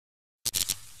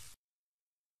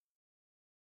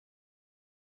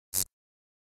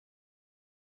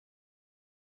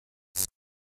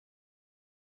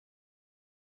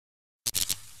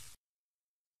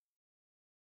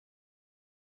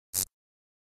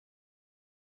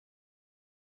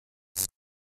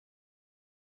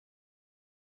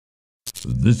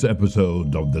This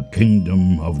episode of The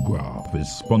Kingdom of Graph is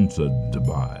sponsored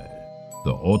by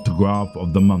the Autograph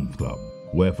of the Month Club,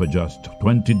 where for just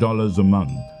 $20 a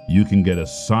month, you can get a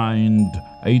signed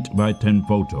 8x10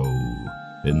 photo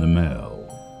in the mail.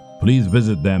 Please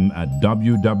visit them at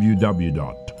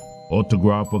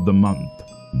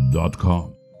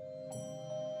www.autographofthemonth.com.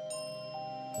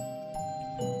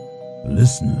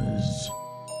 Listeners,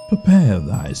 prepare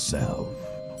thyself,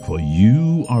 for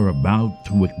you are about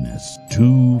to witness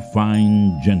two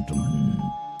fine gentlemen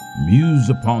muse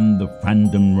upon the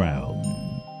fandom realm,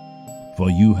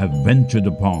 for you have ventured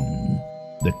upon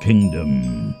the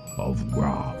Kingdom of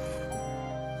Graph.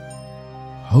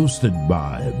 Hosted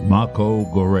by Marco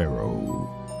Guerrero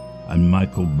and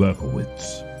Michael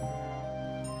Berkowitz.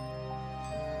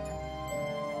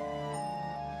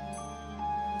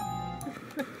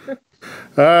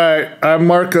 All right, I'm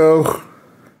Marco.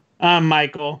 I'm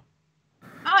Michael.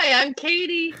 Hi, I'm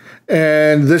Katie.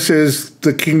 And this is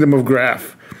The Kingdom of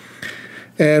Graph.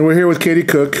 And we're here with Katie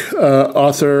Cook,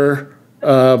 author,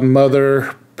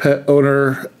 mother, pet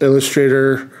owner,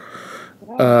 illustrator,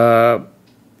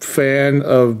 fan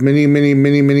of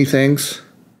many things.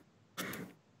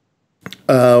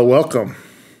 Welcome.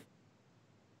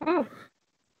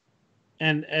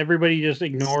 And everybody just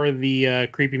ignore the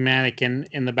creepy mannequin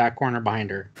in the back corner behind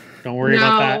her. Don't worry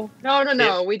about that.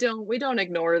 No. We don't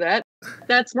ignore that.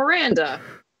 That's Miranda.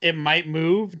 It might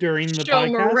move during the Show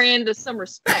podcast. Miranda some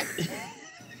respect.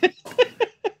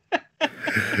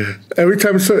 Every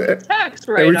time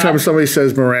somebody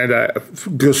says Miranda,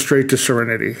 go straight to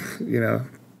Serenity. You know.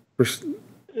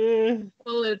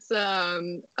 Well, it's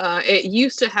it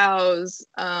used to house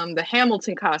the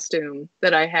Hamilton costume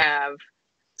that I have.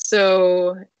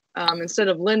 So instead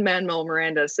of Lin-Manuel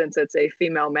Miranda, since it's a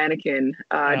female mannequin,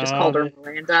 I just called her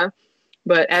Miranda.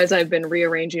 But as I've been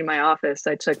rearranging my office,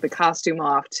 I took the costume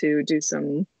off to do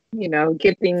some,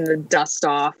 getting the dust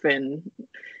off and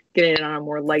getting it on a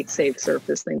more light, safe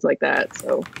surface, things like that.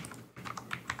 So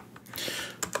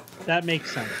that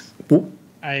makes sense.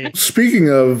 Speaking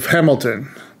of Hamilton,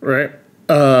 right?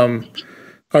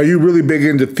 Are you really big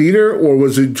into theater, or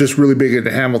was it just really big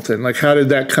into Hamilton? Like, how did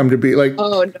that come to be? Like,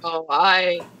 oh no,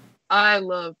 I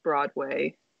love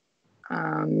Broadway.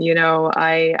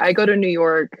 I go to New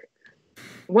York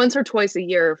once or twice a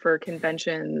year for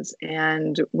conventions,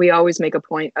 and we always make a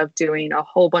point of doing a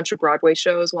whole bunch of Broadway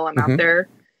shows while I'm out there.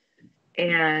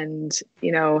 And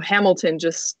Hamilton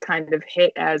just kind of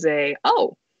hit as I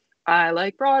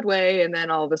like Broadway, and then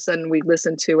all of a sudden we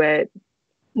listened to it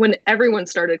when everyone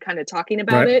started kind of talking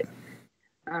about it.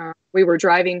 We were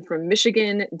driving from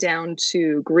Michigan down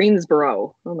to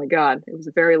Greensboro. Oh my God, it was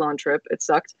a very long trip. It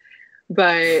sucked.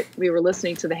 But we were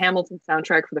listening to the Hamilton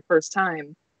soundtrack for the first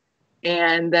time.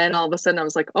 And then all of a sudden I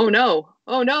was like, oh no,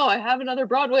 I have another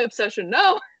Broadway obsession.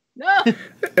 No.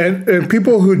 And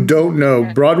people who don't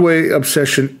know, Broadway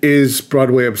obsession is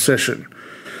Broadway obsession.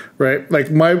 Right. Like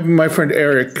my friend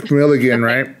Eric Milligan,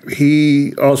 right?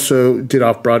 He also did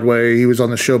Off-Broadway. He was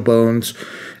on the show Bones.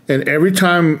 And every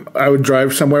time I would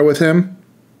drive somewhere with him,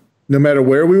 no matter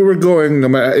where we were going,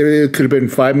 it could have been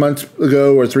 5 months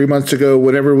ago or 3 months ago,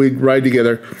 whenever we'd ride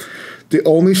together, the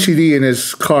only CD in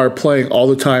his car playing all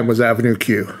the time was Avenue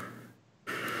Q.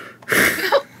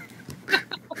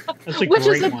 Which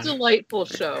is a delightful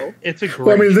show. It's a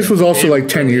great show. This was also like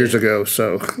 10 years ago.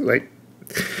 So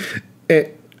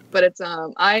But it's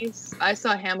I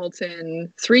saw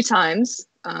Hamilton 3 times.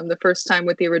 The first time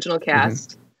with the original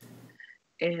cast,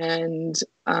 and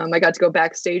I got to go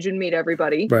backstage and meet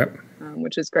everybody,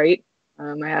 which is great.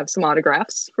 I have some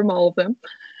autographs from all of them,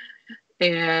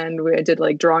 and I did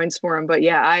like drawings for them. But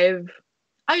yeah, I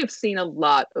have seen a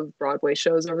lot of Broadway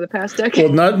shows over the past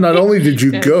decade. Well, not only did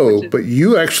you go, but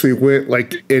you actually went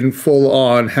like in full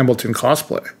on Hamilton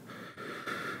cosplay.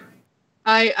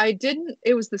 I didn't.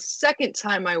 It was the second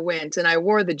time I went, and I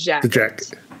wore the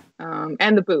jacket.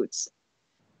 And the boots.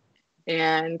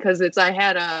 And because I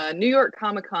had a New York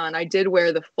Comic-Con, I did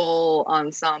wear the full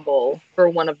ensemble for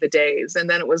one of the days. And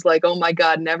then it was like, oh my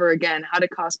God, never again. How do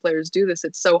cosplayers do this?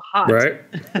 It's so hot. Right.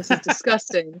 This is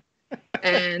disgusting.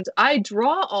 And I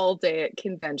draw all day at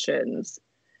conventions.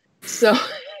 So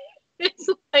it's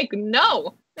like,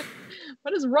 no.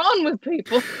 What is wrong with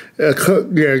people?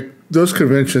 Yeah, those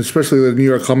conventions, especially the New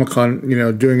York Comic-Con,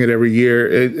 doing it every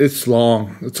year, it's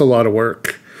long. It's a lot of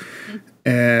work.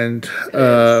 And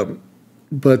so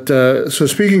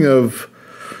speaking of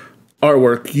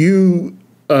artwork, you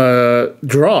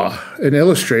draw and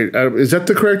illustrate. Is that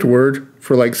the correct word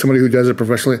for like somebody who does it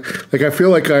professionally? Like, I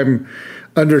feel like I'm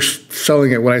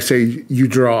underselling it when I say you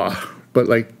draw, but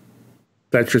like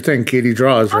that's your thing. Katie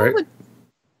draws, right?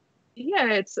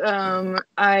 Yeah, it's I'm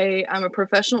a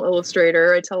professional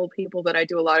illustrator. I tell people that I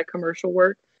do a lot of commercial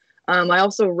work. I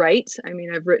also write. I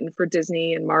mean, I've written for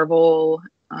Disney and Marvel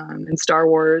and Star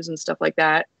Wars and stuff like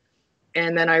that.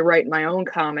 And then I write my own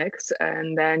comics.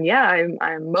 And then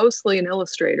I'm mostly an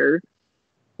illustrator.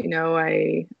 You know,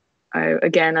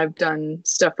 I've done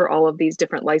stuff for all of these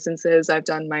different licenses. I've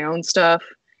done my own stuff.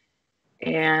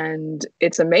 And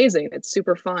it's amazing. It's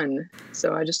super fun.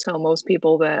 So I just tell most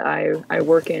people that I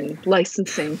work in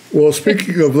licensing. Well,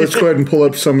 speaking of, let's go ahead and pull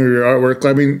up some of your artwork.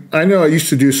 I mean, I know I used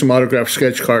to do some autographed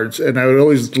sketch cards, and I would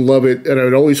always love it, and I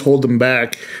would always hold them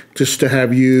back just to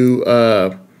have you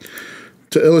to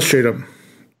illustrate them.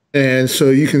 And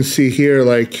so you can see here,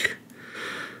 like...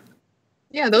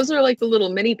 Yeah, those are like the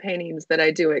little mini paintings that I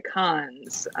do at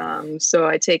cons. So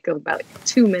I take about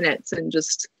 2 minutes and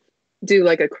just... do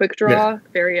like a quick draw,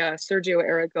 very Sergio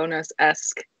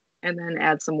Aragones-esque, and then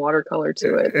add some watercolor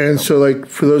to it. And so, like,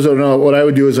 for those who don't know, what I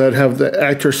would do is I'd have the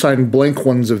actor sign blank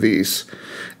ones of these,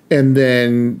 and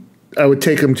then I would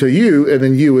take them to you, and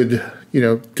then you would, you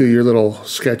know, do your little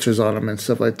sketches on them and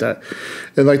stuff like that.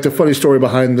 And, like, the funny story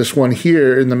behind this one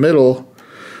here in the middle,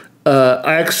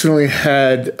 I accidentally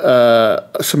had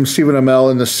some Stephen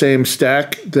Amell in the same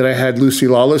stack that I had Lucy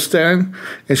Lawless stand,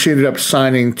 and she ended up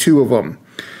signing 2 of them.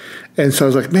 And so I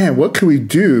was like, man, what can we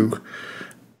do?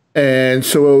 And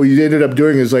so what we ended up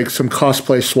doing is like some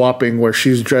cosplay swapping where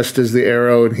she's dressed as the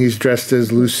Arrow and he's dressed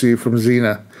as Lucy from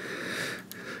Xena.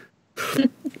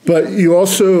 But you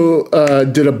also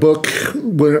did a book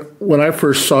when I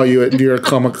first saw you at New York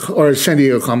San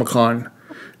Diego Comic-Con.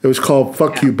 It was called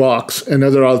Fuck You Box and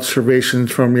Other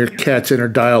Observations from Your Cat's Inner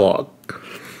Dialogue.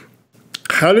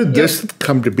 How did this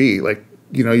come to be? Like,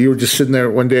 you know, you were just sitting there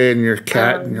one day and your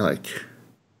cat and you're like...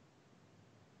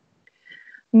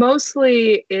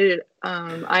 Mostly,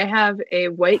 I have a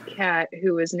white cat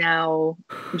who is now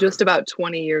just about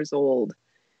 20 years old.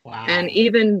 Wow. And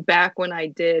even back when I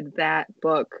did that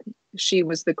book, she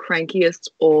was the crankiest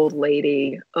old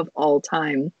lady of all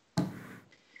time.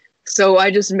 So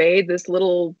I just made this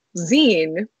little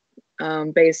zine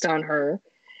based on her.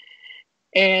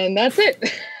 And that's it.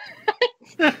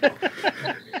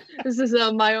 This is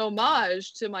my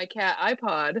homage to my cat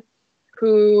iPod,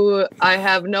 who I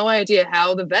have no idea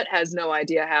how. The vet has no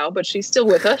idea how, but she's still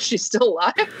with us. She's still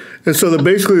alive. And so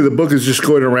basically the book is just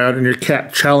going around and your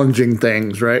cat challenging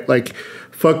things, right? Like,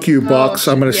 fuck you, box,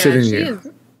 I'm going to sit in you.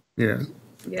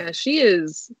 Yeah, she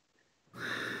is.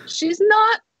 She's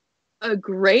not a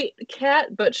great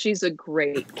cat, but she's a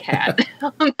great cat.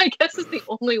 I guess is the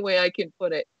only way I can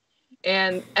put it.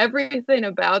 And everything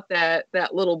about that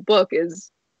little book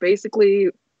is basically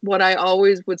what I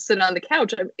always would sit on the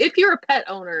couch. If you're a pet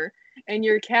owner and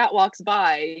your cat walks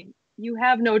by, you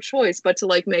have no choice but to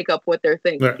like make up what they're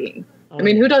thinking. Yeah. I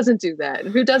mean, who doesn't do that?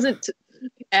 Who doesn't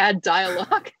add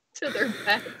dialogue to their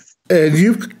pets?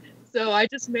 So I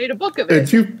just made a book of it.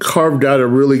 And you carved out a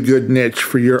really good niche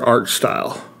for your art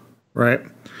style, right?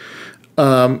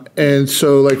 And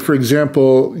so, like, for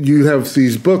example, you have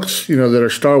these books, you know, that are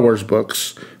Star Wars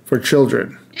books for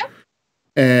children. Yep.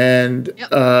 And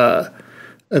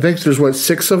I think there's,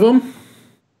 6 of them?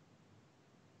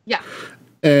 Yeah.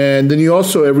 And then you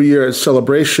also, every year at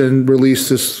Celebration, release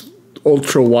this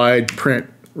ultra-wide print,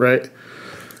 right?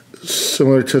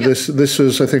 Similar to this. This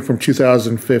was, I think, from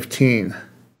 2015. Right.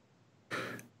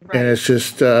 And it's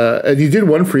just, and you did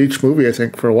one for each movie, I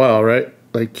think, for a while, right?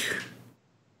 Like...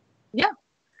 Yeah.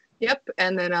 Yep.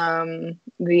 And then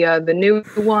the new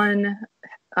one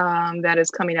that is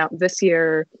coming out this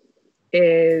year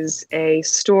is a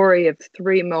story of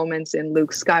 3 moments in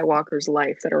Luke Skywalker's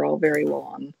life that are all very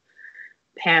long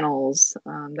panels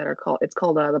that are called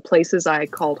The Places I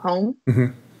Called Home.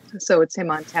 Mm-hmm. So it's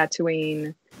him on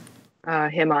Tatooine,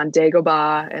 him on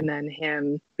Dagobah, and then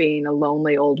him being a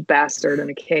lonely old bastard in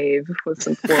a cave with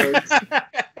some clothes.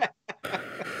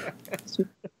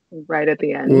 Right at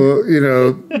the end. Well, you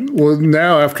know,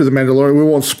 now after The Mandalorian, we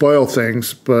won't spoil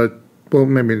things, but, well,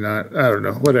 maybe not. I don't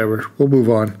know. Whatever. We'll move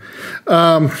on.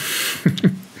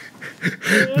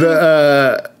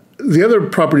 The other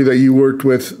property that you worked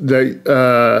with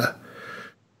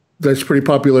that's pretty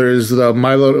popular is the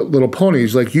My Little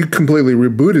Ponies. Like, you completely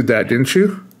rebooted that, didn't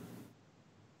you?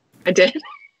 I did.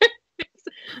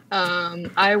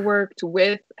 I worked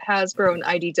with Hasbro and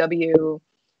IDW,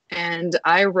 and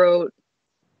I wrote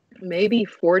maybe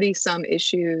 40 some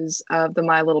issues of the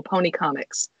My Little Pony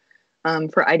comics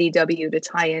for IDW to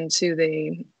tie into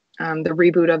the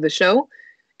reboot of the show.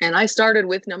 And I started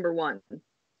with number 1.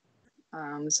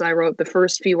 So I wrote the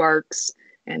first few arcs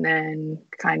and then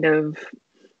kind of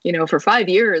for 5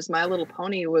 years, My Little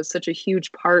Pony was such a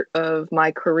huge part of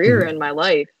my career and my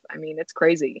life. I mean, it's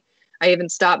crazy. I even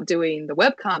stopped doing the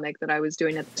webcomic that I was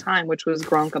doing at the time, which was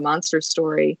Gronk, a Monster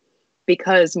Story,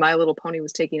 because My Little Pony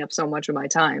was taking up so much of my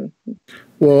time.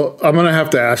 Well, I'm going to have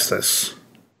to ask this,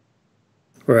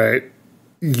 right?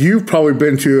 You've probably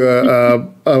been to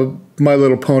a My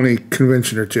Little Pony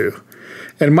convention or two.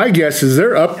 And my guess is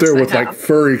they're up there with like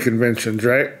furry conventions,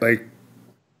 right? Like,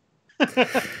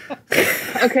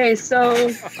 okay,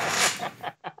 so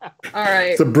all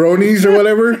right. The bronies or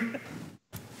whatever?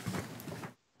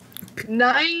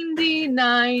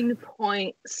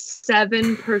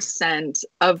 99.7%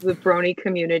 of the brony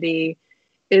community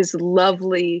is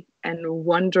lovely and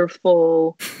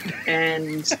wonderful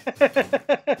and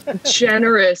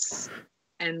generous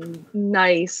and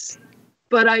nice.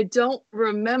 But I don't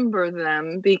remember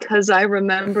them because I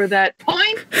remember that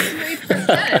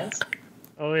 0.3%.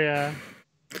 Oh, yeah.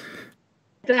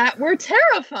 That were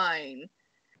terrifying.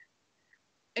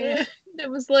 And it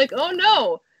was like, oh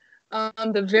no.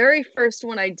 The very first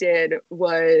one I did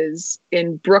was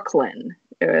in Brooklyn.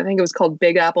 I think it was called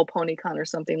Big Apple PonyCon or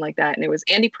something like that. And it was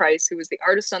Andy Price, who was the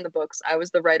artist on the books. I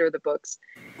was the writer of the books.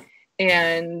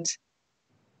 And,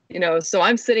 so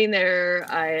I'm sitting there.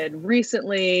 I had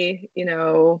recently,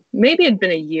 maybe it'd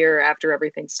been a year after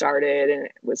everything started, and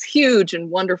it was huge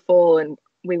and wonderful. And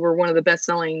we were one of the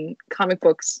best-selling comic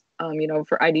books,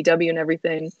 for IDW and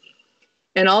everything.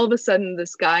 And all of a sudden,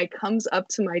 this guy comes up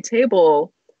to my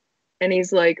table and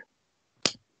he's like,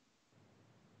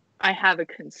 I have a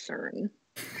concern.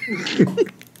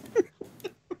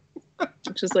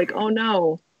 Which is like, oh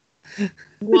no,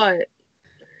 what?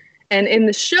 And in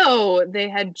the show, they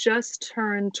had just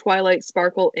turned Twilight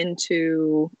Sparkle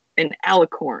into an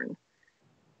alicorn.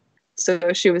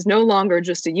 So she was no longer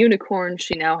just a unicorn.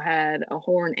 She now had a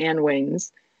horn and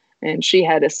wings, and she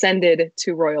had ascended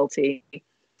to royalty.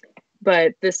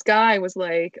 But this guy was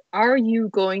like, are you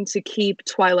going to keep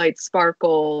Twilight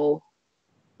Sparkle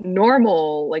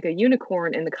normal, like a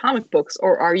unicorn in the comic books,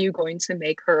 or are you going to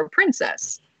make her a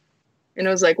princess? And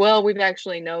I was like, well, we've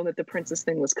actually known that the princess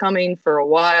thing was coming for a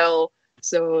while.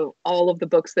 So all of the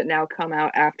books that now come out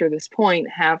after this point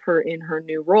have her in her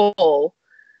new role.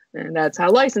 And that's how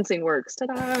licensing works.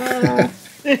 Ta-da!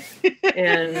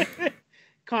 And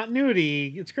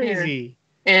continuity. It's crazy.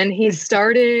 And he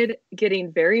started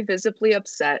getting very visibly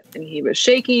upset, and he was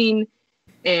shaking.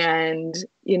 And,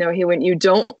 he went, you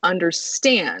don't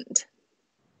understand.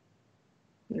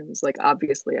 And it was like,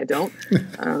 obviously I don't.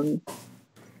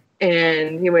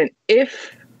 And he went,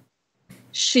 if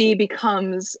she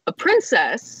becomes a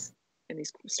princess, and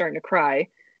he's starting to cry,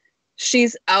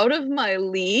 she's out of my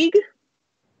league.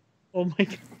 Oh my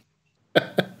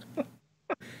God.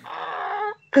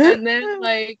 And then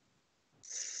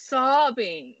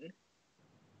sobbing.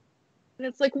 And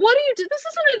it's like, what do you do? This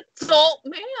is an adult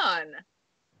man.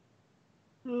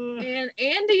 And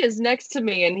Andy is next to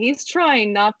me, and he's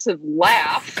trying not to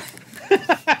laugh.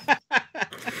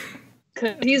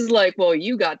 Because he's like, well,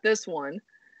 you got this one.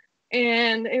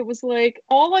 And it was like,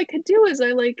 all I could do is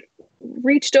I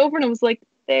reached over and I was like,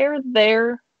 there.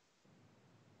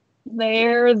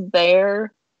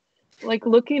 Like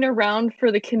looking around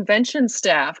for the convention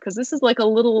staff, because this is like a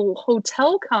little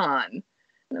hotel con.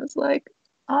 And I was like,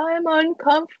 I'm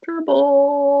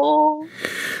uncomfortable.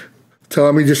 Tell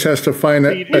him he just has to find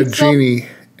a genie,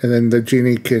 and then the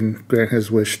genie can grant his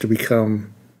wish to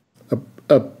become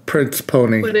a prince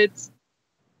pony. But it's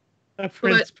a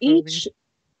prince pony.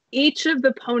 Each of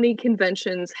the pony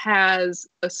conventions has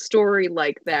a story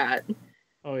like that.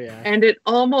 Oh yeah. And it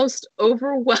almost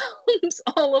overwhelms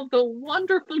all of the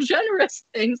wonderful, generous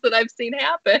things that I've seen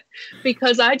happen,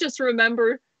 because I just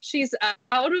remember she's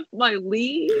out of my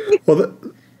league. Well,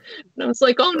 and I was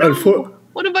like, oh no.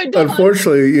 What have I done?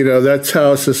 Unfortunately, that's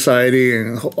how society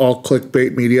and all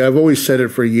clickbait media. I've always said it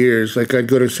for years. Like, I'd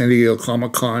go to San Diego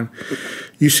Comic-Con.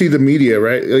 You see the media,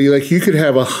 right? Like, you could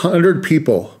have 100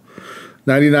 people,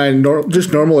 99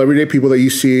 just normal, everyday people that you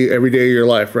see every day of your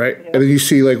life, right? Yeah. And then you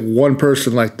see, one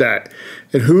person like that.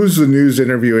 And who's the news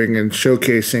interviewing and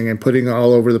showcasing and putting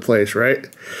all over the place, right?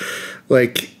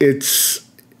 Like, it's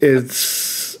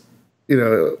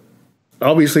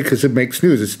obviously because it makes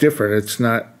news. It's different. It's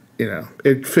not...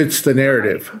 it fits the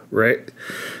narrative, right?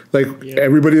 Like,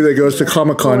 everybody that goes to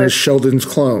Comic-Con is Sheldon's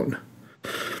clone.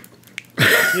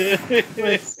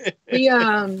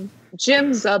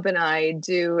 Jim Zub and I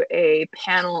do a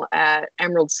panel at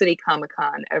Emerald City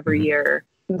Comic-Con every year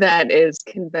that is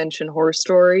convention horror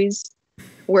stories,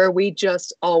 where we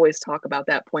just always talk about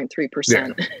that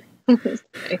 0.3%. Yeah.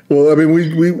 Well, I mean,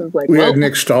 we had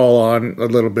Nick Stahl on a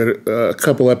little bit, a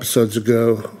couple episodes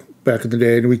ago, back in the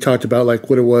day, and we talked about like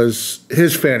what it was,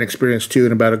 his fan experience too,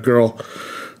 and about a girl.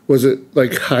 Was it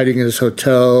like hiding in his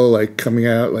hotel, like coming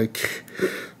out, like?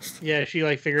 Yeah, she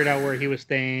like figured out where he was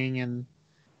staying and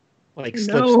like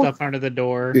slipped stuff under the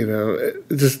door. You know,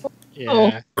 just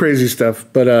crazy stuff.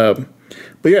 But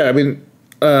yeah, I mean,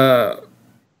 so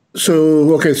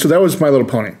that was My Little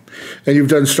Pony, and you've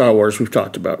done Star Wars. We've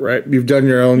talked about, right? You've done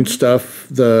your own stuff,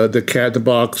 the Cat in the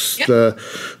Box, the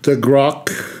Gronk,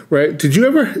 right? Did you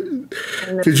ever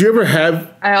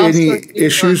have any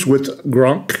issues with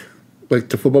Gronk? Like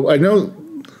the football, I know.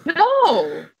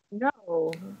 No.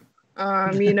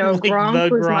 You know, like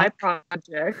Gronk was my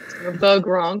project, the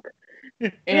Gronk,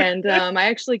 and I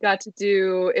actually got to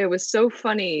do. It was so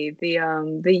funny.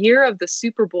 The year of the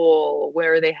Super Bowl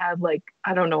where they had like,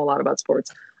 I don't know a lot about sports.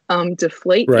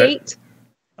 Deflategate. Right.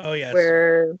 Oh yes.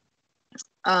 Where,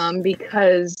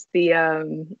 because I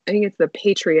think it's the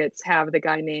Patriots have the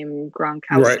guy named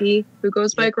Gronkowski who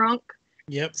goes by Gronk.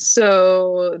 Yep.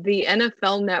 So the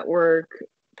NFL Network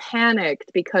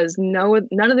panicked because none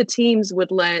of the teams would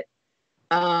let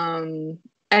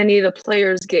any of the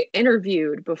players get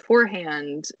interviewed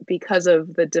beforehand because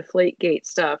of the Deflategate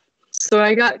stuff. So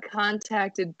I got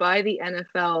contacted by the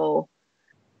NFL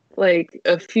like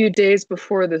a few days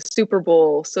before the Super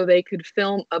Bowl so they could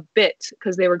film a bit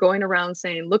because they were going around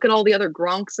saying, look at all the other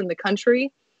Gronks in the country.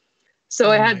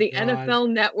 So I had the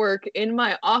NFL Network in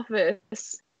my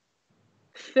office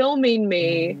filming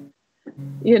me,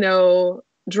 you know,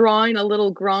 drawing a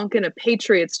little Gronk in a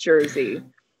Patriots jersey.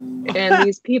 And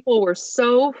these people were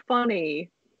so funny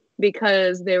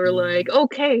because they were like,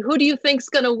 okay, who do you think's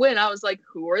going to win? I was like,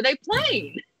 who are they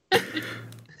playing?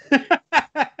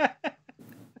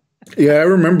 Yeah, I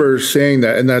remember saying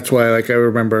that. And that's why, like, I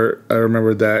remember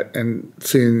that and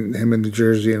seeing him in the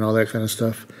jersey and all that kind of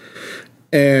stuff.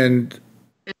 And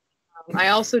I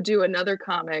also do another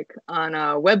comic on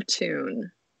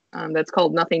Webtoon that's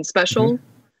called Nothing Special. Mm-hmm.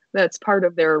 That's part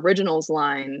of their originals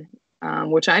line,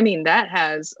 which I mean, that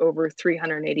has over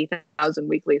 380,000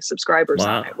 weekly subscribers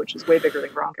on it, which is way bigger than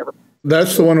Gronk ever.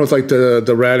 That's the one with like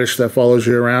the radish that follows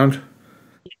you around.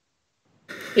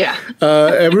 Yeah.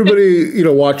 Everybody, you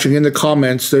know, watching in the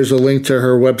comments, there's a link to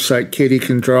her website, Katie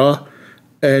Can Draw,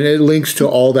 and it links to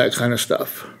all that kind of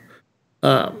stuff.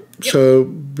 So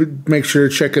make sure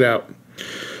to check it out.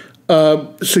 So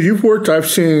I've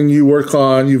seen you work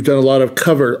on, you've done a lot of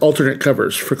alternate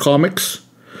covers for comics.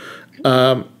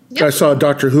 I saw a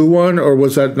Doctor Who one, or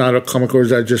was that not a comic, or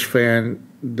was that just fan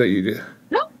that you did?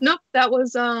 No, that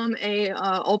was a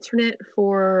alternate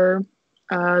for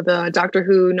the Doctor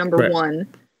Who number 1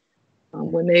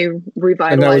 when they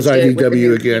revitalized it. And that was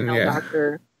IDW again,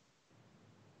 Doctor.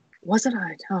 Was it?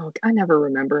 I never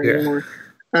remember anymore.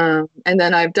 And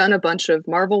then I've done a bunch of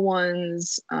Marvel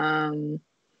ones.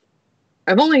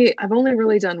 I've only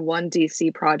really done one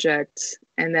DC project,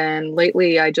 and then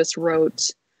lately I just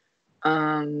wrote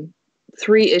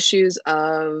 3 issues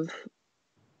of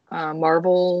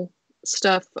Marvel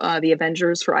stuff, the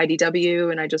Avengers for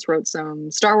IDW, and I just wrote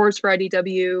some Star Wars for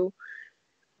IDW.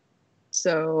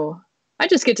 So I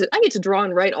get to draw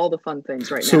and write all the fun things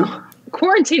now.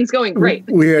 Quarantine's going great.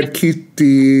 We had Keith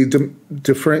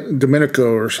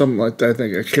Domenico or something like that. I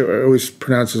think I always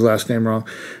pronounce his last name wrong,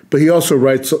 but he also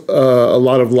writes a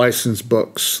lot of licensed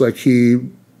books. Like he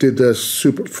did the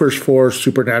first 4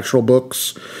 Supernatural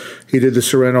books. He did the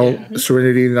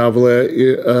Serenity novella.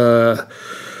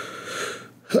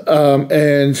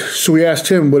 And so we asked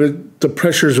him, what are the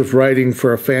pressures of writing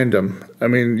for a fandom? I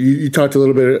mean, you touched a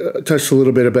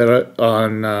little bit about it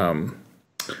on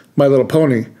My Little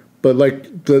Pony, but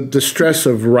like the stress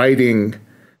of writing,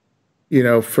 you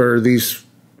know, for these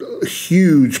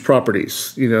huge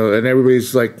properties, you know, and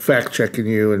everybody's like fact checking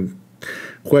you and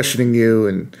questioning you,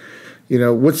 and you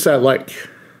know, what's that like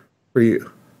for you?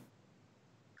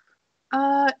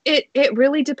 It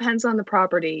really depends on the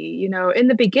property. You know, in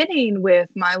the beginning with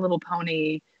My Little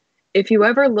Pony, if you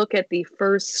ever look at the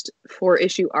first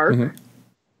 4-issue arc,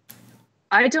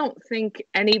 I don't think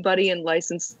anybody in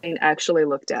licensing actually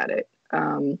looked at it.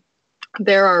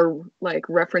 There are like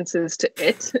references to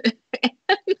it.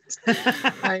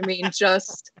 I mean,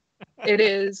 it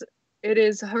is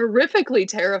horrifically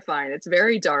terrifying. It's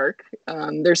very dark.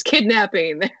 There's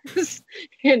kidnapping. There's,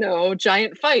 you know,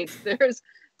 giant fights. There's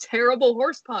terrible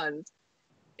horse puns.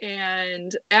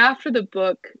 And after the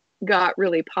book got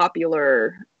really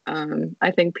popular,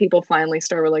 I think people finally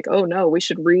started like, oh no, we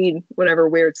should read whatever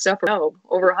weird stuff. No,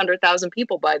 over 100,000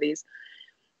 people buy these.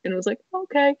 And it was like,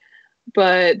 okay.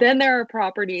 But then there are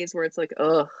properties where it's like,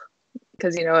 ugh.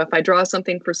 Because, you know, if I draw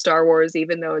something for Star Wars,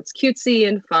 even though it's cutesy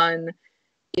and fun,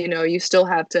 you know, you still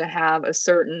have to have a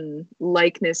certain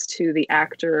likeness to the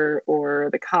actor, or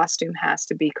the costume has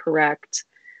to be correct,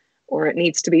 or it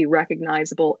needs to be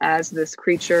recognizable as this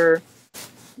creature.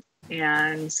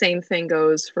 And same thing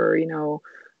goes for, you know,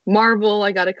 Marvel.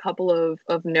 I got a couple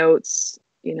of notes,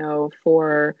 you know,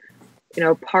 for, you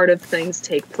know, part of things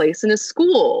take place in a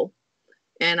school.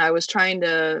 And I was trying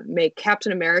to make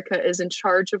Captain America is in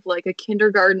charge of like a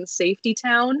kindergarten safety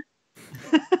town.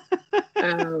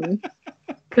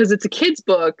 Because it's a kid's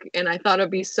book, and I thought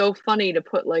it'd be so funny to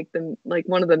put like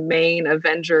one of the main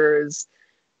Avengers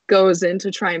goes in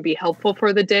to try and be helpful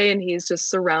for the day, and he's just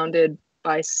surrounded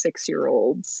by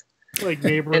 6-year-olds. Like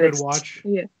neighborhood watch.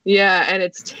 Yeah, and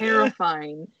it's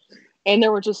terrifying. And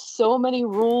there were just so many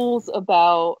rules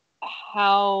about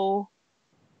how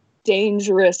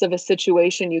dangerous of a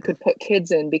situation you could put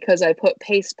kids in, because I put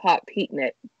Paste Pot Pete in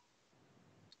it,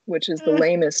 which is the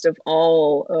lamest of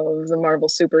all of the Marvel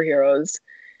superheroes.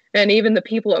 And even the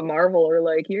people at Marvel are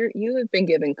like, you have been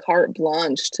given carte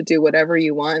blanche to do whatever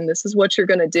you want. This is what you're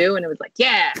going to do. And it was like,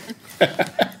 yeah.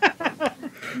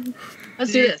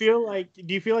 Let's do this. Do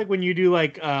you feel like when you do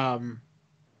like,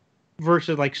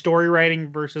 versus like story writing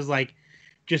versus like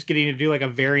just getting to do like a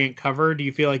variant cover, do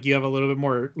you feel like you have a little bit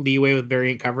more leeway with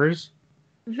variant covers?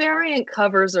 Variant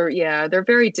covers are, they're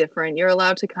very different. You're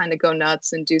allowed to kind of go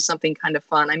nuts and do something kind of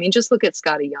fun. I mean, just look at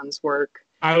Scotty Young's work.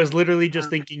 I was literally just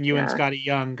thinking you and Scotty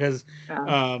Young, because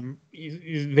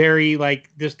he's very like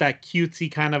just that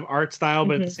cutesy kind of art style,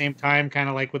 but at the same time kind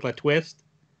of like with a twist.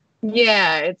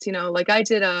 Yeah, it's, you know, like I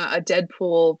did a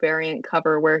Deadpool variant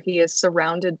cover where he is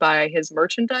surrounded by his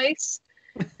merchandise.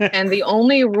 And the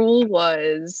only rule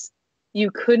was you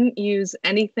couldn't use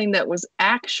anything that was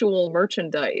actual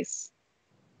merchandise.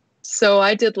 So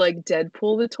I did like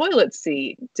Deadpool the toilet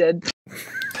seat.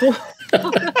 Deadpool.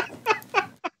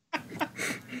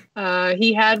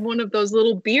 He had one of those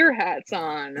little beer hats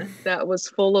on that was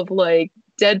full of like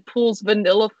Deadpool's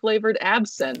vanilla flavored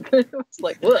absinthe. It was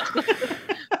like,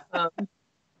 ugh.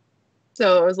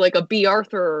 So it was like a B.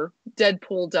 Arthur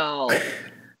Deadpool doll.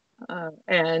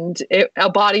 And a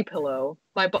body pillow.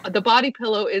 The body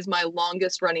pillow is my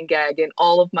longest running gag in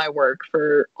all of my work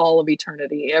for all of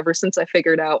eternity. Ever since I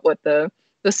figured out what the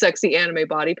sexy anime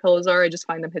body pillows are, I just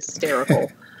find them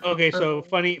hysterical. Okay, so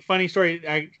funny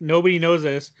story. Nobody knows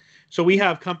this. So we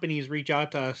have companies reach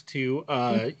out to us to,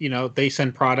 you know, they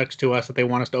send products to us that they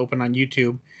want us to open on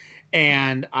YouTube.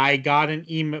 And I got an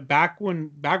email back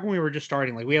when we were just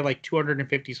starting, like we had like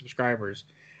 250 subscribers.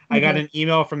 I got an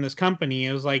email from this company.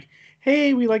 It was like,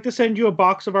 hey, we'd like to send you a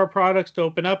box of our products to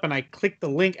open up. And I clicked the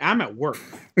link. I'm at work.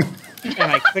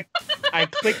 And I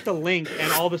clicked the link,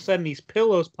 and all of a sudden these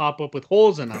pillows pop up with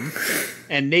holes in them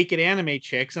and naked anime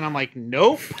chicks. And I'm like,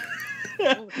 nope.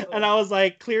 And I was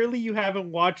like, clearly you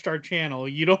haven't watched our channel.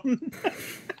 You don't.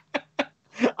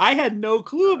 I had no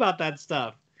clue about that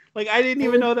stuff. Like, I didn't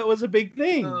even know that was a big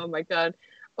thing. Oh my God.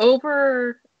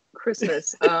 Over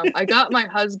Christmas, I got my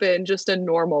husband just a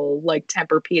normal like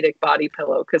Tempur-Pedic body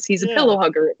pillow because he's a pillow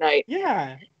hugger at night.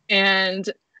 Yeah.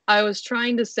 And I was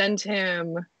trying to send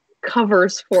him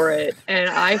covers for it, and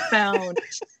I found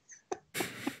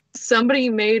somebody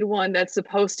made one that's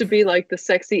supposed to be like the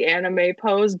sexy anime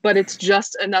pose, but it's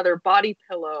just another body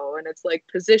pillow, and it's like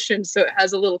positioned so it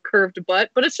has a little curved butt,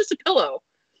 but it's just a pillow.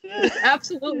 There's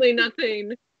absolutely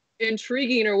nothing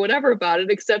intriguing or whatever about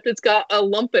it, except it's got a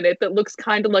lump in it that looks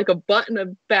kind of like a butt and a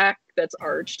back that's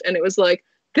arched. And it was like,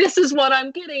 this is what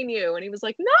I'm getting you. And he was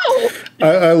like, no.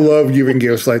 I love giving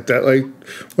gifts like that. Like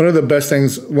one of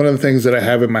the things that I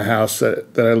have in my house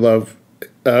that I love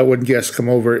when guests come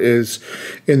over is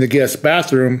in the guest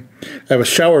bathroom, I have a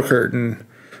shower curtain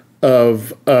of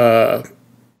Jeff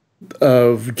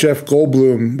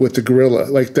Goldblum with the gorilla,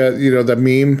 like that, you know, the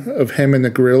meme of him and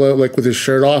the gorilla, like with his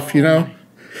shirt off, you know?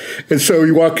 And so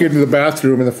you walk into the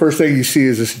bathroom, and the first thing you see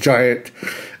is this giant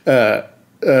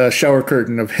shower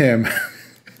curtain of him.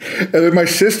 And then my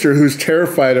sister, who's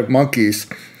terrified of monkeys,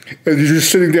 and you're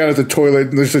just sitting down at the toilet,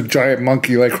 and there's a giant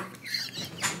monkey, like...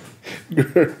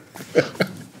 The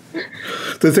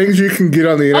things you can get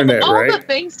on the internet, all right? All the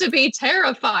things to be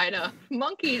terrified of.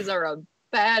 Monkeys are a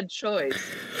bad choice.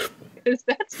 Because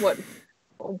that's what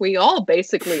we all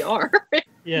basically are.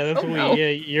 Yeah, that's what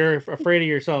you're afraid of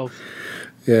yourself.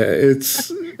 Yeah,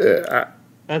 it's...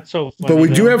 that's so funny. But we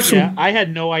do have some... Yeah, I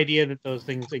had no idea that those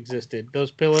things existed.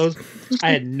 Those pillows, I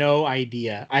had no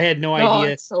idea. I had no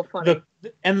idea. It's so funny.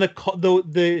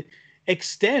 The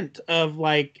extent of,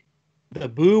 like, the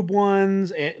boob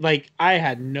ones, like, I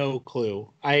had no clue.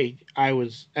 I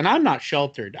was... And I'm not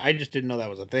sheltered. I just didn't know that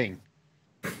was a thing.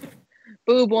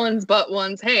 Boob ones, butt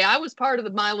ones. Hey, I was part of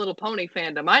the My Little Pony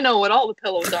fandom. I know what all the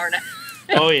pillows are now.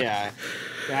 Oh yeah.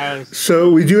 That was...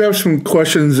 So we do have some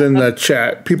questions in the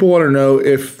chat. People want to know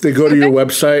if they go to your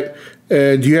website,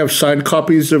 do you have signed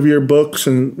copies of your books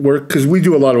and work? Because we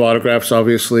do a lot of autographs,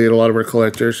 obviously, and a lot of our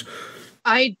collectors.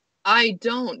 I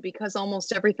don't, because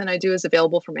almost everything I do is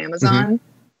available from Amazon.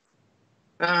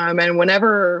 And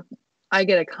whenever I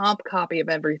get a comp copy of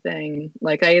everything,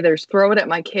 like I either throw it at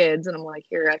my kids and I'm like,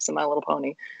 here, have some My Little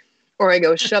Pony, or I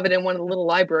go shove it in one of the little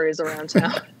libraries around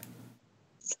town.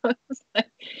 So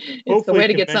it's the way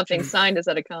to get something signed is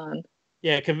at a con.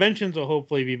 Yeah, conventions will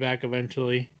hopefully be back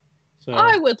eventually. So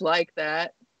I would like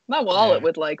that. My wallet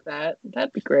would like that.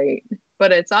 That'd be great.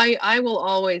 But I will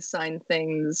always sign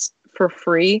things for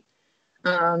free,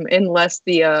 unless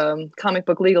the Comic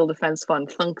Book Legal Defense Fund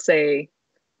thunks a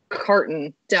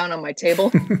carton down on my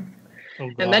table.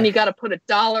 And then you got to put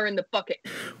 $1 in the bucket.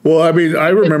 Well, I mean, I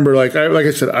remember, like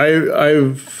I said,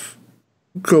 I've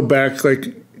go back,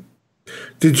 like,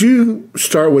 did you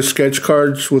start with sketch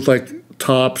cards with like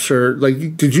tops, or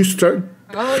like did you start?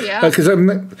 Oh yeah. Because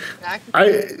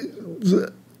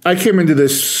I came into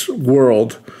this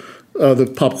world,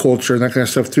 the pop culture and that kind of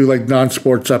stuff through like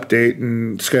non-sports update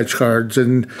and sketch cards,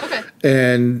 and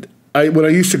when I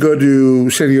used to go to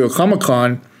San Diego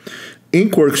Comic-Con,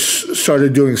 Inkworks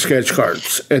started doing sketch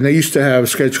cards, and they used to have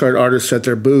sketch card artists at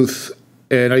their booth,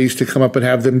 and I used to come up and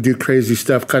have them do crazy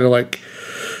stuff, kind of like,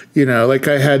 you know, like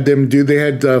I had them do, they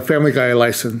had Family Guy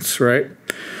license, right?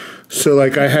 So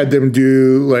like I had them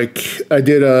do, like I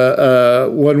did a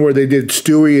one where they did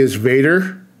Stewie as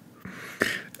Vader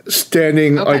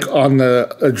standing like on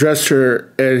the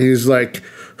dresser, and he's like,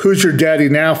 "Who's your daddy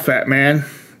now, fat man?"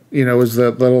 You know, was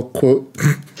the little quote.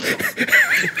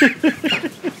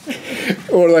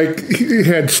 Or like he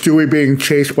had Stewie being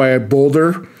chased by a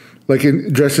boulder, like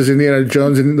dressed as Indiana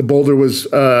Jones, and the boulder was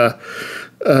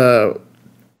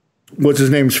what's his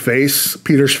name's face,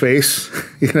 Peter's face,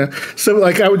 you know. So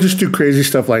like I would just do crazy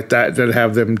stuff like that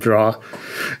have them draw,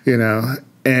 you know.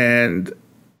 And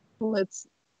well, it's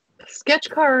sketch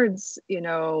cards, you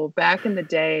know, back in the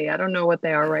day, I don't know what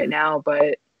they are right now,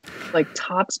 but like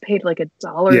Topps paid like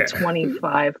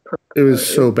 $1.25 per. It was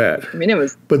so bad. I mean, it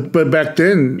was. But back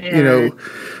then, you know,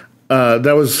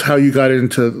 that was how you got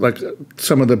into like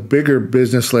some of the bigger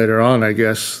business later on, I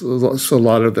guess. So a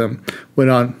lot of them went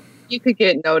on. You could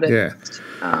get noticed.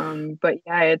 But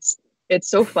yeah, it's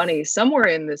so funny. Somewhere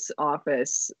in this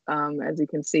office, as you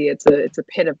can see, it's a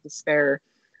pit of despair.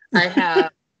 I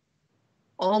have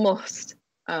almost,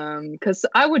 because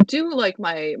I would do like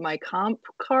my comp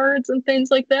cards and things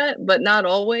like that, but not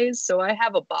always. So I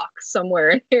have a box somewhere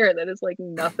in here that is like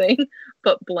nothing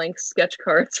but blank sketch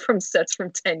cards from sets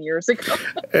from 10 years ago.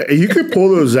 You could pull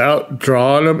those out,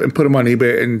 draw on them, and put them on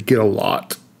eBay and get a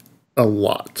lot.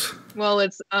 Well,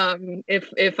 it's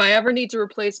if I ever need to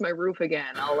replace my roof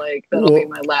again, that'll be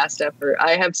my last effort.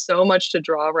 I have so much to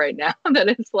draw right now that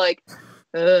it's like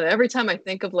every time I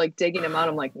think of like digging them out,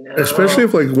 I'm like, no. Especially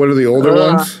if like one of the older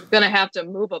ones. I'm gonna have to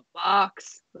move a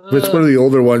box. If it's one of the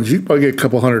older ones, you can probably get a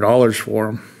couple $100 for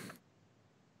them.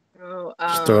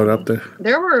 Just throw it up there.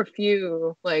 There were a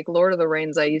few, like Lord of the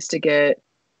Rings, I used to get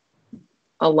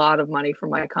a lot of money for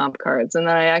my comp cards, and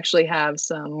then I actually have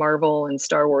some Marvel and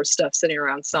Star Wars stuff sitting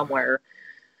around somewhere.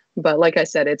 But like I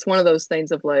said, it's one of those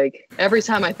things of like every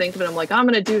time I think of it, I'm like, I'm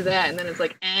gonna do that, and then it's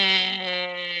like,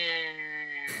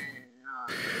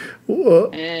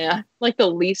 like the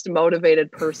least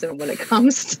motivated person when it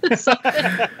comes to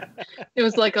something. It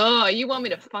was like, oh, you want me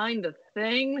to find the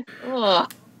thing? Oh,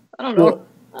 I don't know. Well,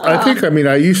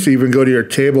 I used to even go to your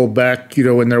table back, you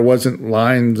know, when there wasn't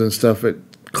lines and stuff at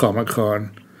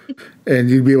Comic-Con, and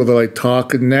you'd be able to like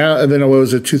talk. And then what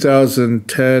was it,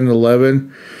 2010,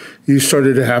 11, you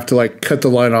started to have to like cut the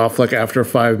line off like after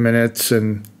 5 minutes,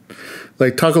 and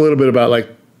like talk a little bit about like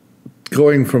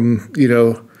going from, you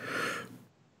know,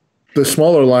 the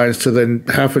smaller lines to then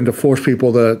having to force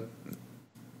people to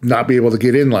not be able to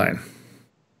get in line.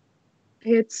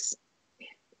 It's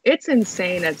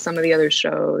insane at some of the other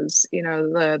shows, you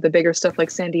know, the bigger stuff like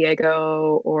San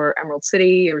Diego or Emerald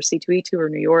City or C2E2 or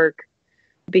New York,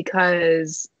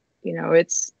 because, you know,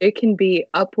 it can be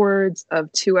upwards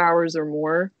of 2 hours or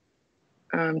more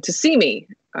to see me,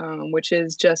 which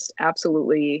is just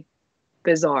absolutely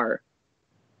bizarre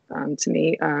to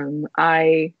me.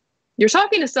 You're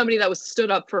talking to somebody that was stood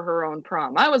up for her own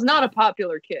prom. I was not a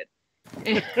popular kid.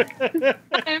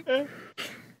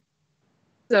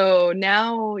 So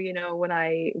now, you know, when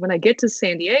I get to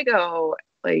San Diego,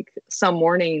 like some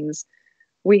mornings,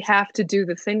 we have to do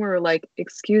the thing where we're like,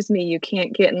 excuse me, you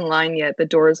can't get in line yet. The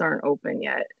doors aren't open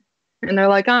yet. And they're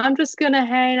like, I'm just going to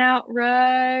hang out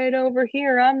right over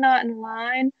here. I'm not in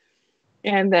line.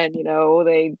 And then,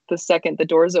 the second the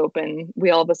doors open,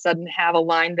 we all of a sudden have a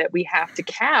line that we have to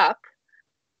cap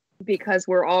because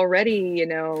we're already,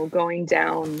 going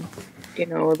down,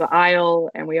 the aisle,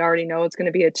 and we already know it's going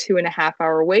to be a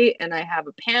 2.5-hour wait. And I have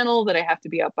a panel that I have to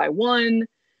be up by 1.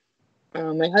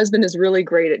 My husband is really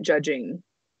great at judging,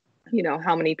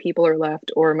 how many people are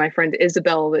left. Or my friend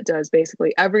Isabel, that does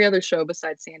basically every other show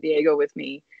besides San Diego with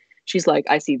me. She's like,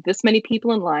 I see this many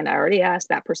people in line. I already asked,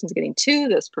 that person's getting 2,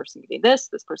 this person's getting this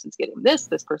person's getting this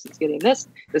person's getting this.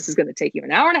 This is going to take you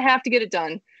an hour and a half to get it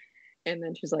done. And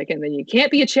then she's like, and then you can't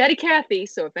be a chatty Cathy.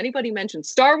 So if anybody mentions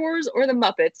Star Wars or the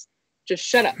Muppets, just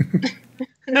shut up.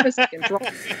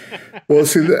 Well,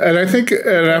 see, and I think,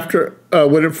 and after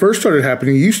when it first started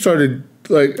happening, you started,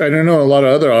 like, I don't know, a lot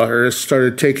of other artists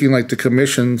started taking like the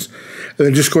commissions and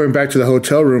then just going back to the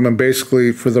hotel room and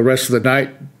basically for the rest of the night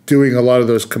doing a lot of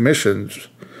those commissions,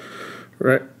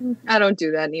 right? I don't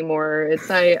do that anymore.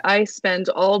 I spend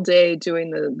all day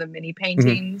doing the mini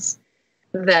paintings.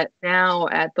 That now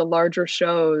at the larger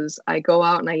shows, I go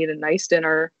out and I eat a nice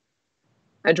dinner,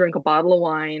 I drink a bottle of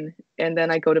wine, and then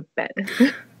I go to bed.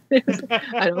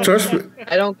 I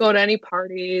don't go to any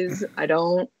parties. I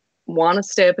don't want to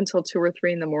stay up until 2 or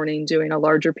 3 in the morning doing a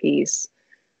larger piece.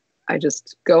 I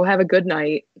just go have a good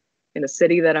night in a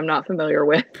city that I'm not familiar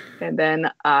with, and then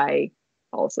I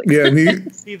fall asleep. Yeah,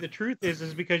 see, the truth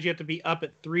is because you have to be up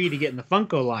at 3 to get in the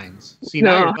Funko lines. See,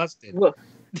 now you're busted. Look,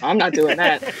 I'm not doing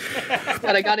that.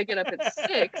 But I got to get up at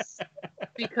 6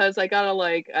 because I gotta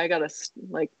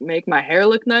make my hair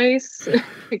look nice.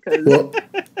 Because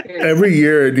every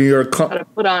year at New York, gotta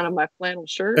put on my flannel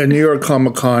shirt. At New York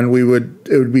Comic Con, it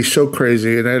would be so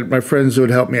crazy, and my friends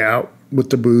would help me out with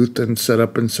the booth and set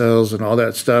up and sales and all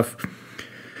that stuff.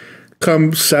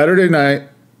 Come Saturday night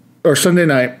or Sunday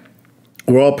night,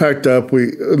 we're all packed up.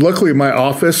 Luckily my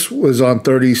office was on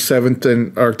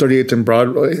 37th or 38th and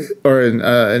Broadway, or in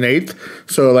 8th.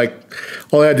 So like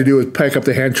all I had to do was pack up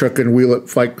the hand truck and wheel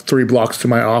it like 3 blocks to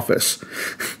my office.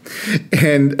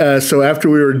 And so after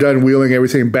we were done wheeling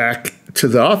everything back to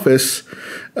the office,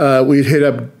 we'd hit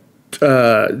up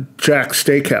Jack's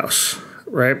Steakhouse,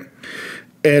 right?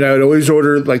 And I would always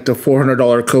order like the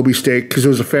 $400 Kobe steak because it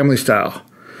was a family style.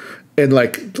 And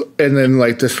then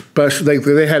the special, like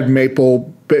they had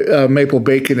maple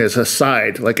bacon as a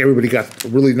side. Like everybody got a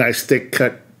really nice thick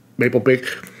cut maple bacon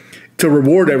to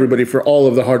reward everybody for all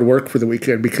of the hard work for the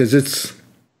weekend, because it's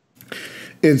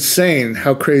insane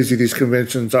how crazy these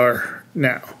conventions are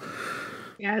now.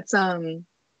 Yeah, it's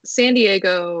San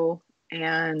Diego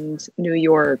and New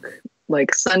York.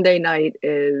 Like Sunday night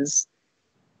is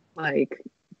like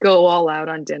go all out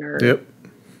on dinner. Yep.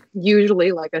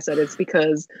 Usually, like I said, it's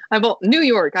because New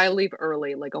York, I leave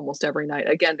early, like almost every night,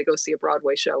 again, to go see a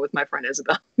Broadway show with my friend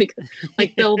Isabel, because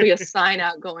like there'll be a sign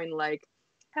out going like,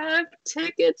 have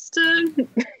tickets to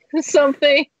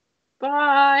something,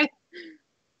 bye.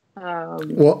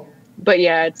 But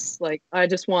yeah, it's like, I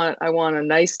want a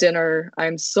nice dinner.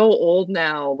 I'm so old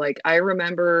now. Like I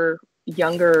remember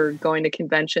younger going to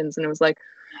conventions and it was like,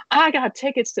 I got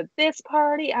tickets to this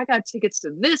party. I got tickets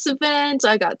to this event.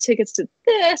 I got tickets to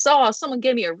this. Oh, someone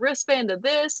gave me a wristband to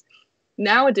this.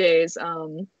 Nowadays,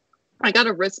 I got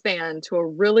a wristband to a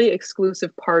really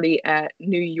exclusive party at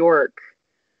New York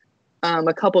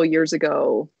a couple years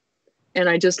ago. And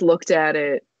I just looked at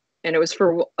it, and it was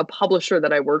for a publisher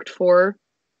that I worked for.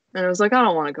 And I was like, I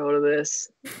don't want to go to this.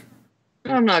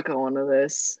 I'm not going to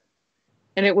this.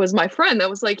 And it was my friend that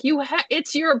was like,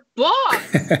 it's your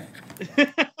boss. You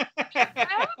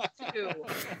have to.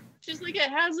 She's like, it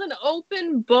has an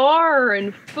open bar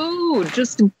and food.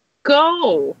 Just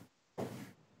go.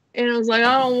 And I was like,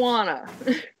 I don't wanna.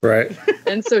 Right.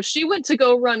 And so she went to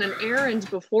go run an errand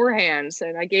beforehand,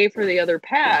 and I gave her the other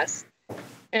pass.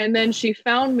 And then she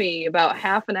found me about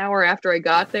half an hour after I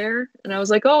got there. And I was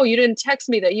like, oh, you didn't text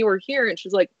me that you were here. And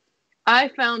she's like, I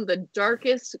found the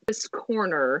darkest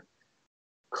corner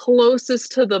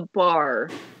closest to the bar,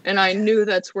 and I knew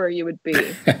that's where you would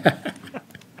be.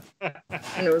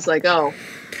 And it was like, oh,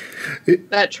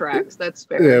 that tracks. That's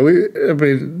fair. Yeah,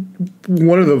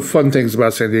 one of the fun things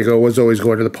about San Diego was always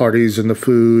going to the parties and the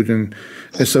food and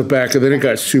stuff back. And then it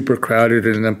got super crowded,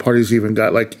 and then parties even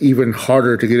got like even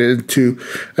harder to get into.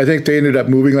 I think they ended up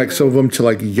moving like some of them to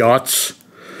like yachts,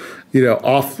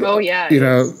 off. Oh yeah.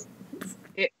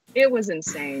 It was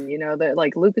insane, that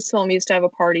like Lucasfilm used to have a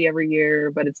party every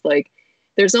year, but it's like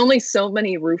there's only so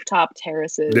many rooftop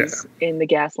terraces in the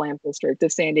gas lamp district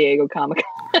of San Diego Comic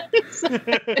Con.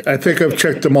 I think I've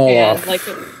checked them all off.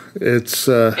 It's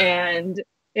and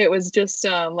it was just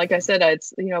like I said,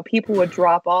 it's people would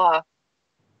drop off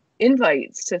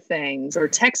invites to things or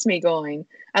text me going,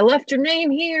 I left your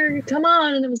name here, come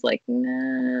on. And it was like,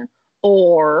 nah.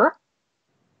 Or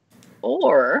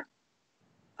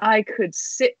I could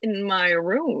sit in my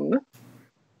room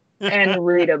and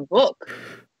read a book.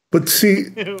 But see,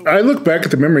 I look back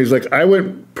at the memories. Like I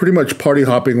went pretty much party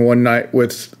hopping one night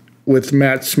with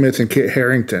Matt Smith and Kit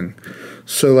Harington.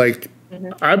 So like,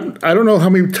 I don't know how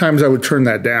many times I would turn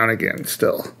that down again.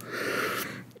 Still,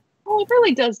 well, it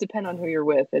really does depend on who you're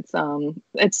with. It's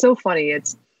so funny.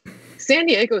 It's San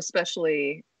Diego,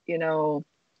 especially. You know,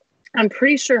 I'm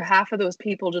pretty sure half of those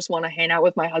people just want to hang out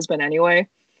with my husband anyway.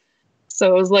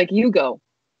 So it was like, you go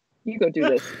do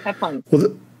this, have fun.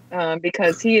 Well,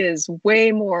 because he is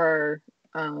way more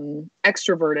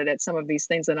extroverted at some of these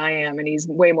things than I am, and he's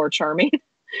way more charming.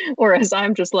 Whereas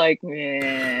I'm just like,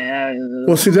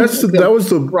 well, see, that was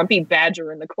the grumpy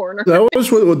badger in the corner. That was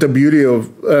what the beauty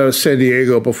of San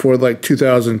Diego before like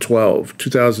 2012,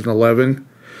 2011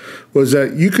 was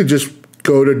that you could just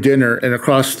go to dinner and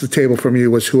across the table from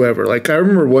you was whoever. Like I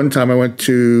remember one time I went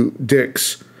to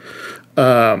Dick's,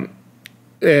 Last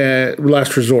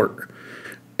Resort,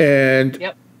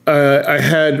 and I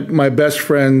had my best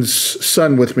friend's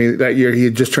son with me that year. He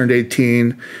had just turned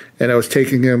 18, and I was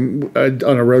taking him on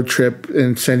a road trip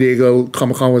in San Diego.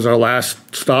 Comic-Con was our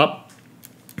last stop.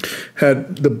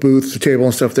 Had the booth, the table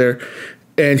and stuff there.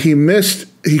 And he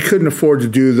couldn't afford to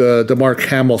do the Mark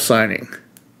Hamill signing,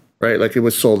 right? Like it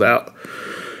was sold out.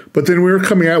 But then we were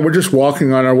coming out, we're just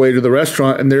walking on our way to the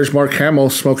restaurant, and there's Mark Hamill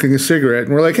smoking a cigarette.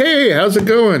 And we're like, hey, how's it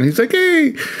going? He's like,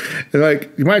 hey. And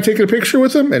like, you mind taking a picture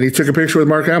with him? And he took a picture with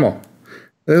Mark Hamill.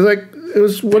 And it was like, it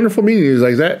was wonderful meeting you. He was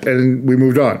like that. And we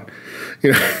moved on.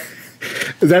 You know,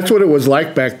 that's what it was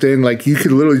like back then. Like you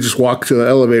could literally just walk to the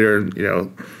elevator and, you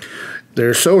know,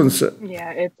 there's so-and-so.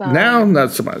 Yeah, it's now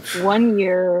not so much. 1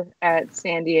 year at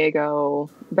San Diego,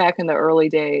 back in the early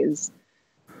days,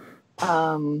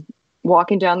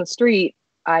 walking down the street,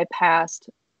 I passed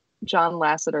John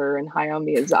Lasseter and Hayao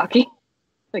Miyazaki,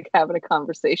 like having a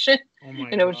conversation.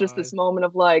 And it was just this moment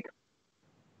of like,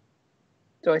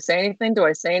 do I say anything? Do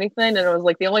I say anything? And it was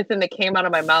like the only thing that came out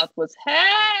of my mouth was,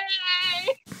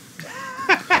 hey!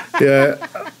 Yeah.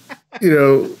 You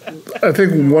know, I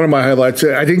think one of my highlights,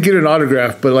 I didn't get an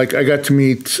autograph, but like I got to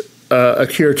meet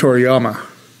Akira Toriyama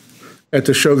at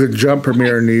the Shogun Jump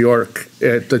premiere in New York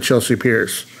at the Chelsea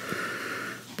Piers.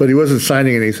 But he wasn't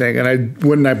signing anything. And I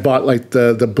bought like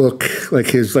the book, like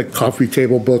his like coffee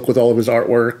table book with all of his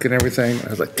artwork and everything.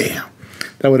 I was like, damn,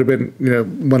 that would have been, you know,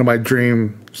 one of my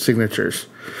dream signatures.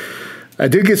 I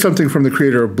did get something from the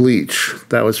creator of Bleach.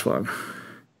 That was fun.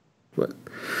 But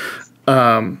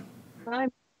I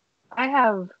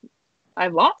have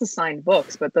lots of signed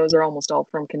books, but those are almost all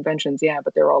from conventions. Yeah,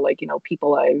 but they're all like, you know,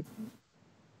 people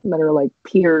that are like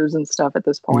peers and stuff at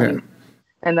this point. Yeah.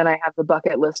 And then I have the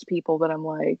bucket list people that I'm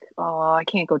like, oh, I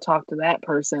can't go talk to that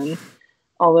person.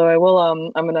 Although I will,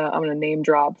 I'm gonna name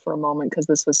drop for a moment because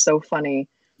this was so funny.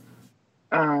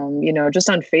 You know, just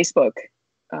on Facebook,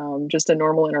 just a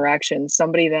normal interaction.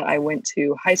 Somebody that I went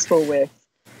to high school with,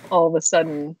 all of a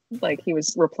sudden, like he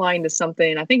was replying to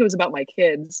something. I think it was about my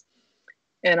kids,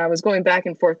 and I was going back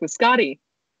and forth with Scotty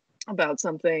about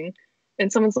something,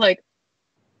 and someone's like,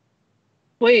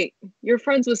 "Wait, you're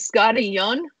friends with Scotty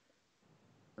Yun?"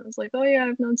 I was like, oh yeah,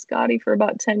 I've known Scotty for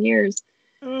about 10 years.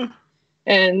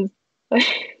 And my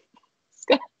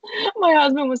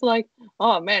husband was like,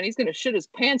 oh man, he's going to shit his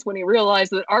pants when he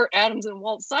realized that Art Adams and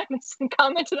Walt Simonson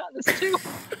commented on this too.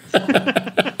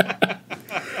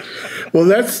 Well,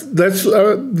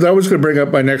 that was going to bring up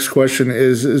my next question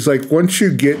is like, once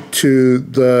you get to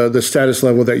the status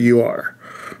level that you are,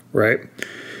 right?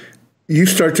 You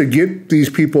start to get these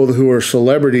people who are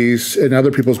celebrities in other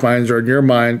people's minds or in your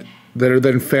mind that are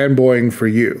then fanboying for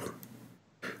you,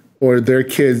 or their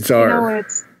kids are.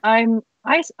 You know,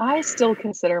 I still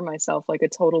consider myself like a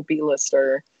total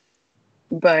B-lister,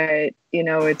 but you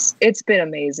know, it's been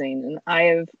amazing, and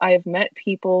I have met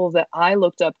people that I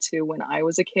looked up to when I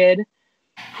was a kid,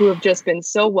 who have just been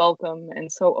so welcome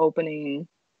and so opening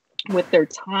with their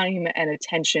time and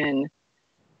attention,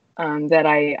 that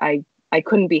I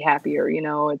couldn't be happier. You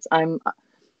know,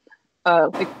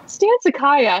 like Stan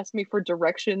Sakai asked me for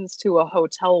directions to a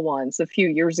hotel once a few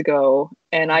years ago,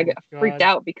 and I got freaked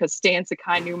out because Stan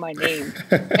Sakai knew my name.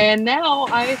 And now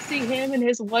I see him and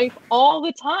his wife all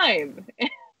the time.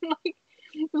 And like,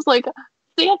 it was like,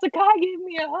 Stan Sakai gave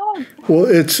me a hug. Well,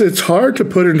 it's hard to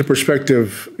put into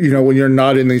perspective, you know, when you're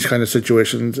not in these kind of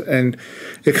situations. And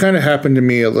it kind of happened to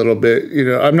me a little bit. You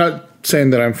know, I'm not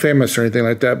saying that I'm famous or anything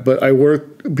like that, but I work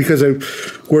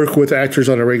with actors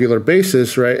on a regular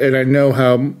basis, right? And I know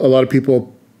how a lot of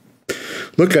people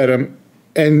look at them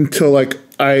until like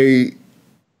I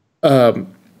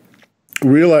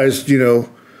realized,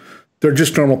 they're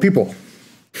just normal people.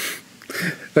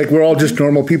 Like we're all just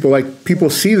normal people. Like people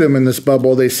see them in this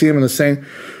bubble, they see them in the same,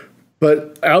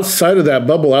 but outside of that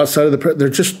bubble, outside of they're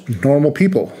just normal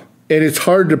people. And it's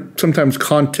hard to sometimes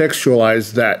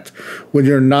contextualize that when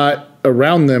you're not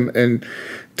around them and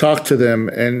talk to them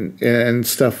and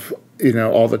stuff,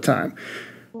 all the time.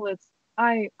 Well,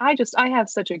 I have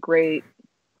such a great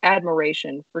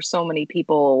admiration for so many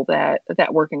people that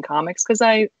work in comics, because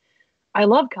I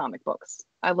love comic books.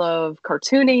 I love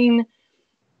cartooning.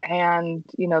 And,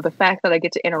 the fact that I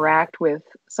get to interact with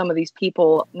some of these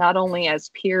people, not only as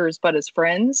peers, but as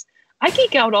friends, I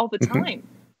geek out all the time.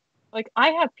 Like, I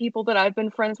have people that I've been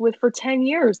friends with for 10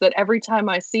 years that every time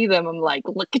I see them, I'm like,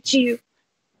 look at you.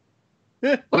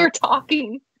 We're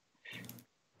talking.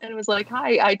 And it was like,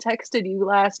 hi, I texted you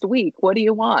last week. What do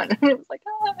you want? And it was like,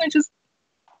 I just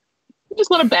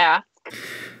want a bath.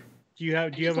 Do you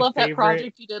have a love favorite? That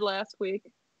project you did last week.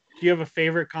 Do you have a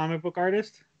favorite comic book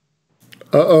artist?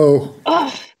 Oh,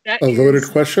 a loaded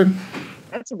question?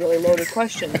 That's a really loaded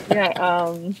question. Yeah.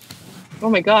 Oh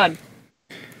my God.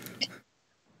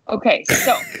 Okay,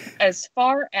 so as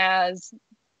far as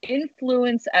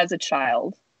influence as a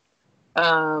child,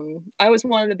 I always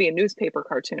wanted to be a newspaper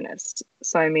cartoonist.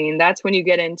 So I mean, that's when you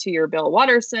get into your Bill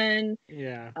Watterson,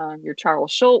 your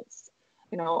Charles Schultz,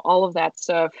 all of that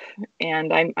stuff.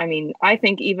 And I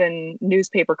think even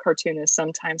newspaper cartoonists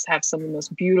sometimes have some of the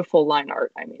most beautiful line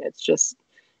art. I mean, it's just,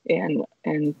 and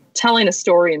telling a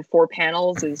story in 4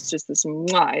 panels is just this,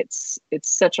 it's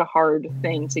such a hard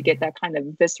thing to get that kind of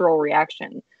visceral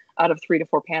reaction out of 3 to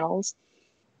 4 panels.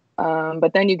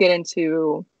 But then you get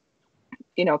into,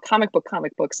 comic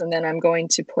books. And then I'm going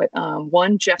to put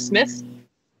one Jeff Smith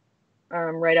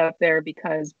right up there,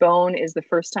 because Bone is the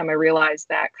first time I realized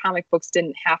that comic books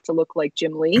didn't have to look like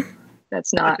Jim Lee.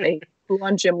 That's not a who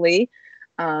on Jim Lee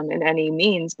in any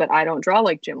means, but I don't draw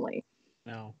like Jim Lee.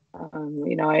 No.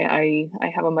 I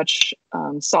have a much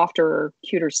softer,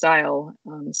 cuter style.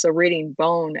 So reading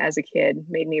Bone as a kid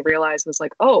made me realize, was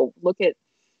like, oh, look at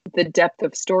the depth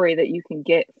of story that you can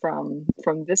get from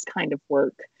this kind of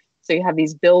work. So you have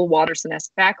these Bill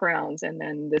Watterson-esque backgrounds, and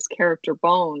then this character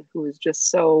Bone, who is just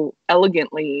so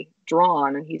elegantly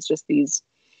drawn, and he's just these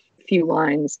few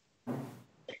lines.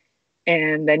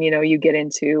 And then, you get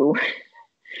into,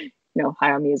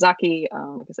 Hayao Miyazaki,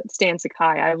 like I said, Stan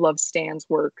Sakai. I love Stan's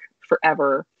work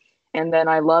forever. And then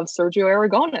I love Sergio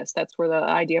Aragonis. That's where the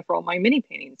idea for all my mini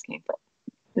paintings came from,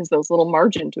 is those little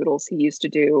margin doodles he used to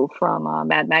do from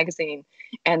Mad Magazine.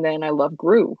 And then I love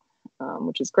Gru,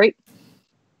 which is great.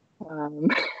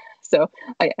 So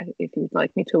if you'd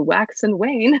like me to wax and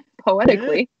wane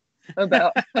poetically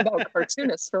about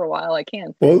cartoonists for a while, I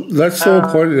can. Well, that's so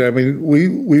important. I mean,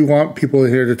 we want people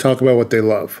here to talk about what they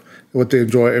love, what they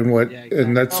enjoy, and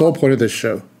and that's the whole point of this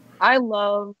show. I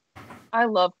love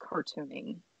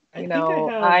cartooning.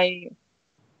 I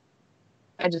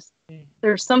just,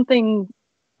 there's something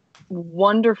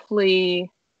wonderfully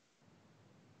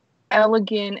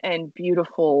elegant and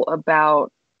beautiful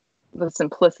about the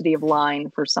simplicity of line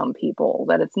for some people,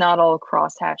 that it's not all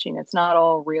cross hatching, it's not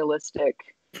all realistic.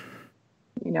 I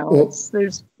love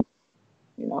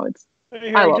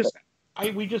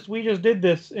it. We just did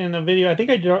this in a video. I think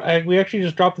we actually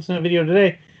just dropped this in a video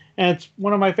today, and it's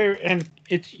one of my favorite. And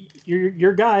it's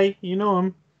your guy,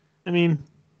 him. I mean,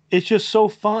 it's just so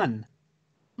fun.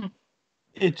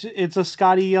 It's a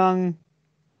Scotty Young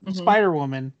Spider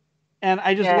Woman, and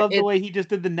I just love the way he just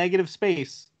did the negative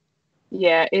space.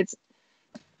 Yeah,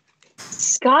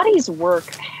 Scotty's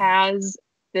work has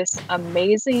this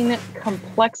amazing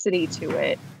complexity to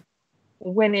it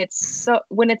when it's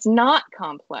not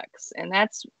complex, and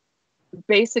that's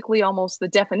basically almost the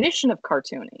definition of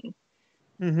cartooning.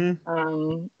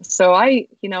 So like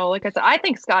I said, I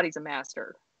think Scotty's a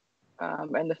master,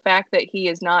 and the fact that he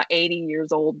is not 80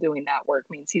 years old doing that work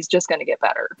means he's just going to get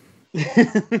better.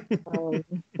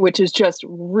 Which is just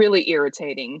really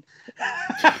irritating.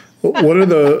 One of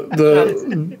a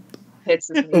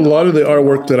lot of the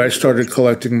artwork that I started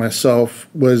collecting myself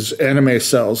was anime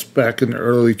cells back in the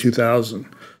early 2000s.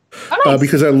 Oh, nice.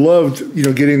 Because I loved,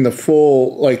 getting the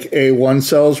full like A1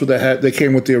 cells they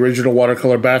came with the original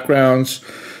watercolor backgrounds,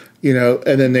 and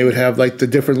then they would have like the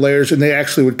different layers, and they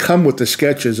actually would come with the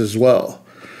sketches as well.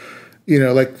 I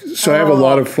have a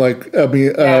lot of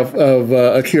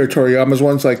Akira Toriyama's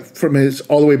ones, like from his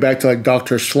all the way back to like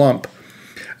Dr. Slump.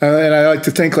 And I like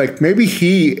to think like maybe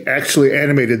he actually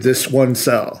animated this one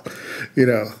cell,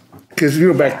 because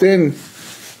back then,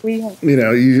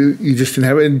 you just didn't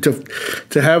have it. And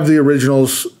to have the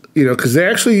originals because they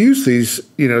actually use these,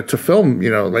 to film,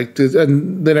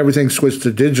 and then everything switched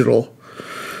to digital,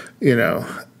 Yeah,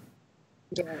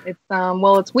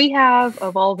 it's we have,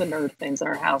 of all the nerd things in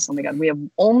our house, oh my god, we have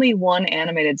only one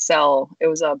animated cell. It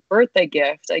was a birthday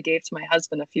gift I gave to my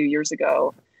husband a few years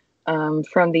ago,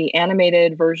 from the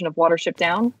animated version of Watership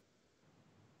Down.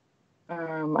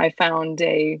 I found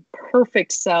a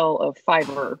perfect cell of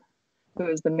Fiverr, who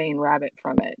is the main rabbit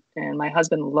from it, and my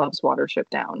husband loves Watership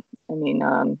Down. I mean,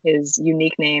 his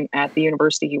unique name at the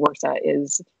university he works at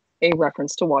is a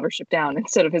reference to Watership Down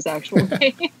instead of his actual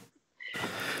name.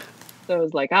 So I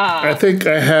was like, I think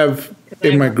I have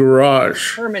in my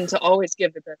garage. Determined to always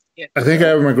give the best gift. I think I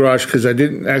have in my garage because I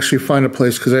didn't actually find a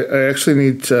place because I actually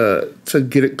need to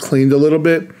get it cleaned a little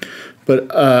bit.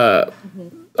 But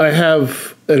I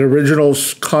have an original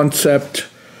concept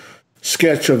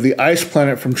sketch of the ice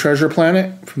planet from Treasure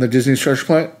Planet, from the Disney Treasure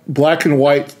Planet, black and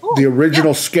white, the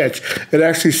original sketch. It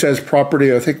actually says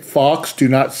property, I think Fox, do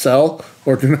not sell,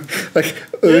 or do not,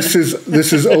 this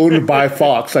is owned by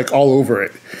Fox, all over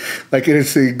it.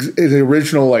 It's the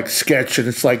original sketch, and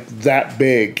it's that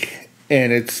big,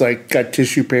 and it's got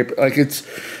tissue paper.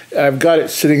 I've got it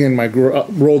sitting in my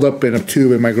rolled up in a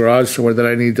tube in my garage somewhere that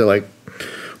I need to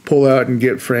pull out and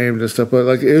get framed and stuff.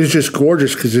 But it was just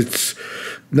gorgeous because it's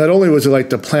not only was it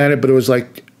the planet, but it was I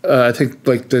think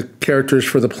the characters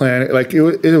for the planet.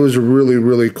 It was really,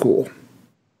 really cool.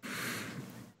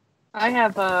 I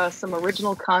have some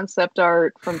original concept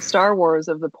art from Star Wars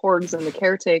of the Porgs and the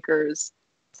Caretakers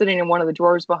sitting in one of the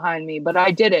drawers behind me, but I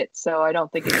did it, so I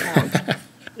don't think it counts.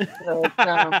 So,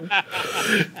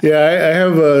 yeah, I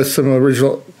have some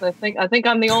original. I think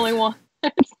I'm the only one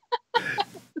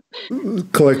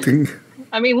collecting.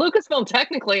 I mean, Lucasfilm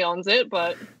technically owns it,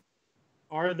 but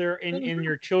are there in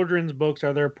your children's books?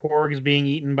 Are there porgs being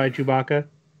eaten by Chewbacca?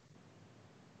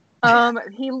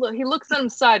 He looks at him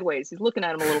sideways. He's looking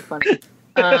at him a little funny.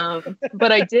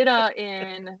 But I did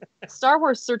in Star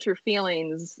Wars Search Your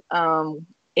Feelings,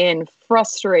 in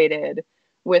Frustrated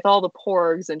with all the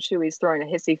porgs and Chewie's throwing a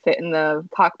hissy fit in the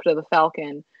cockpit of the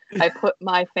Falcon. I put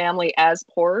my family as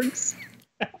porgs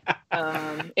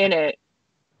in it,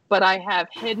 but I have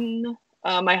hidden.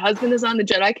 My husband is on the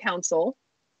Jedi Council.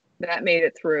 That made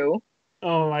it through.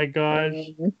 Oh my gosh.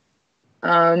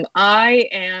 I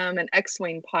am an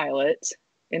X-Wing pilot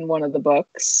in one of the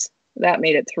books. That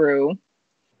made it through.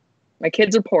 My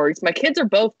kids are porgs. My kids are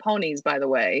both ponies, by the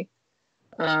way.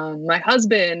 My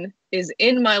husband is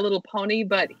in My Little Pony,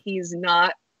 but he's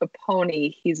not a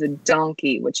pony. He's a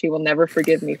donkey, which he will never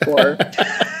forgive me for.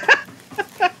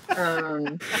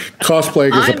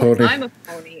 Cosplaying as a pony. I'm a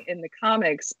pony in the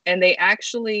comics, and they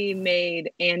actually made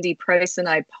Andy Price and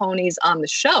I ponies on the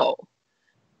show.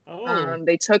 Oh.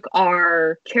 They took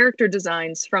our character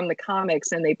designs from the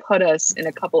comics and they put us in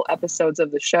a couple episodes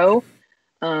of the show.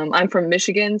 I'm from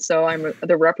Michigan, so I'm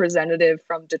the representative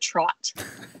from Detroit.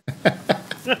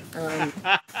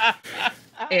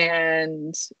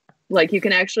 And you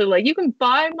can actually you can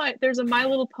buy there's a My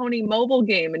Little Pony mobile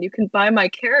game, and you can buy my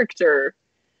character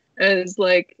as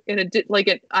I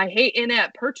hate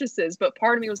in-app purchases, but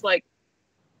part of me was like,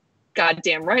 God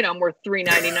damn right, I'm worth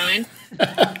 $3.99.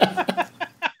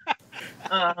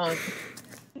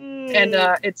 And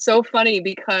it's so funny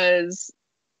because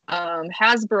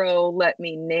Hasbro let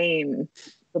me name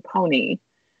the pony,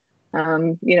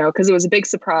 because it was a big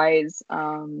surprise.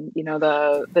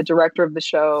 The director of the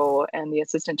show and the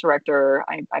assistant director,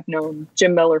 I've known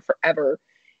Jim Miller forever,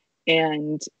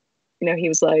 and he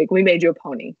was like, "We made you a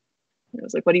pony." And I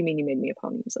was like, "What do you mean you made me a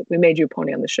pony?" He's like, "We made you a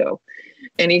pony on the show,"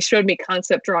 and he showed me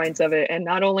concept drawings of it. And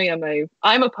not only I'm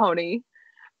a pony,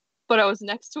 but I was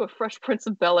next to a Fresh Prince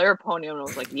of Bel-Air pony, and I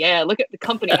was like, "Yeah, look at the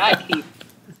company I keep."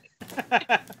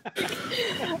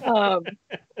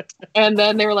 And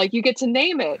then they were like, "You get to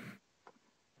name it."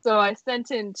 So I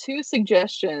sent in 2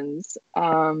 suggestions.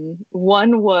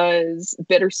 One was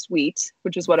Bittersweet,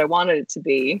 which is what I wanted it to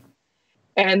be.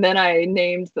 And then I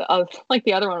named the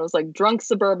other one was Drunk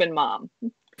Suburban Mom.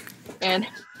 And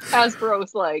Hasbro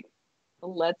was like,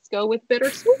 "Let's go with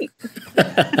Bittersweet."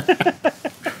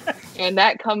 And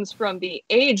that comes from the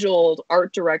age-old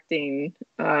art directing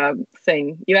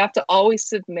thing. You have to always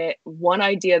submit one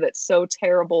idea that's so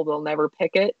terrible they'll never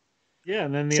pick it. Yeah,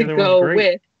 and then the to other go one's great.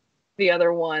 with the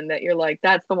other one that you're like,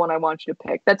 that's the one I want you to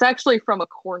pick. That's actually from a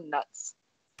Corn Nuts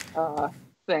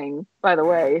thing, by the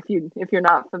way. If you're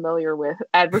not familiar with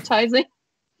advertising,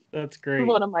 that's great.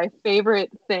 One of my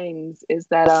favorite things is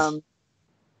that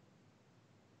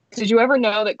did you ever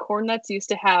know that Corn Nuts used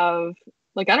to have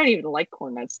I don't even like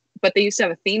Corn Nuts, but they used to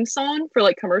have a theme song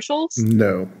for commercials?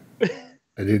 No,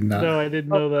 I did not. No, I didn't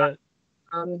know that.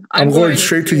 I'm going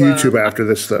straight to YouTube after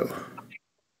this, though.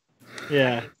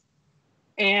 Yeah.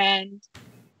 And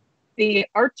the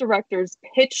art directors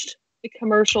pitched the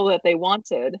commercial that they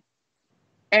wanted.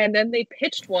 And then they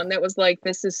pitched one that was like,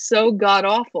 this is so god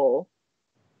awful.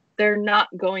 They're not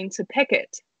going to pick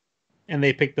it. And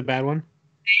they picked the bad one?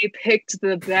 They picked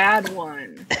the bad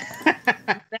one.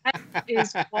 That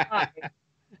is why.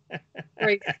 For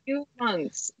a few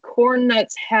months, Corn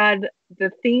Nuts had the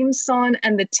theme song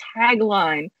and the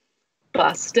tagline,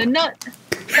 "Bust a nut,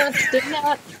 bust a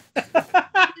nut."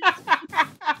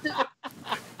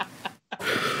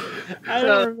 I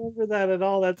don't remember that at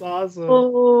all. That's awesome.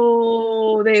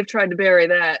 Oh, they've tried to bury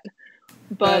that.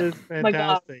 But that is fantastic. My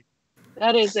God,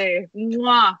 that is a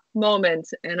mwah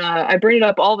moment. And I bring it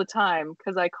up all the time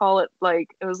because I call it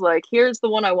like, it was like, here's the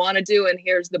one I want to do, and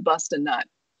here's the bust a nut.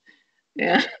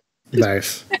 Yeah.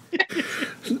 Nice.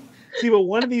 See, but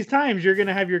one of these times you're going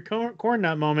to have your corn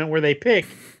nut moment where they pick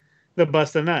the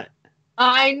bust a nut.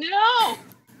 I know.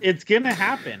 It's going to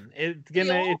happen. It's going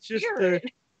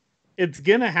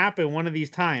to happen one of these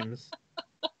times.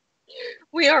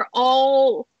 We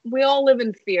all live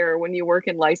in fear when you work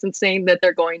in licensing that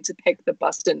they're going to pick the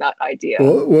bust a nut idea.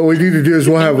 Well, what we need to do is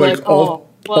we'll have like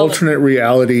alternate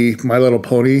reality My Little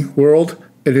Pony world.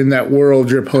 And in that world,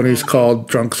 your pony's called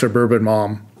Drunk Suburban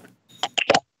Mom.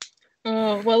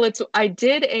 Well, they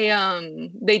did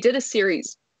a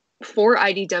series for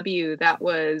IDW that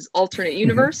was alternate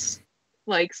universe,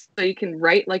 like so you can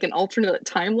write like an alternate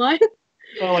timeline.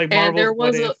 Oh, like Marvel's and there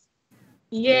was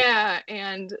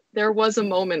and there was a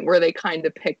moment where they kind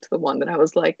of picked the one that I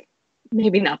was like,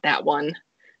 maybe not that one. And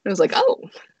I was like, oh,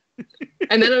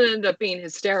 and then it ended up being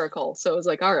hysterical. So I was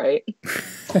like, all right,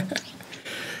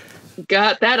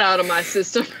 got that out of my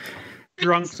system.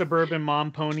 Drunk Suburban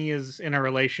Mom Pony is in a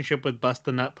relationship with Bust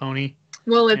the Nut Pony.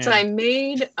 Well, there is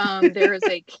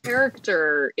a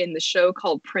character in the show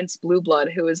called Prince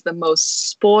Blueblood who is the most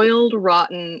spoiled,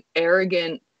 rotten,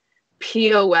 arrogant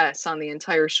POS on the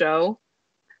entire show.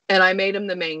 And I made him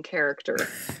the main character.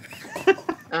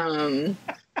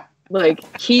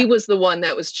 Like he was the one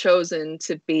that was chosen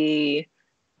to be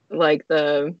like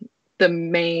the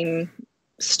main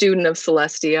student of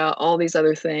Celestia, all these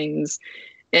other things.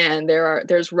 And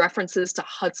there's references to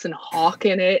Hudson Hawk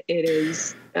in it. It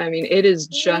is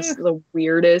just the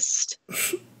weirdest,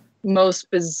 most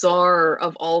bizarre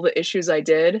of all the issues I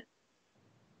did.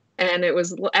 And it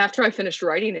was after I finished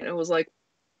writing it, it was like,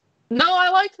 no, I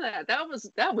liked that. That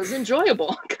was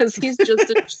enjoyable because he's just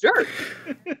a jerk.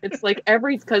 It's like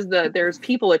because there's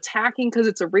people attacking because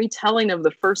it's a retelling of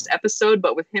the first episode,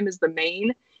 but with him as the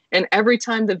main. And every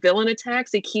time the villain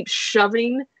attacks, he keeps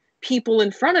shoving people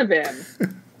in front of him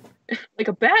like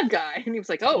a bad guy. And he was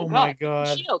like, oh my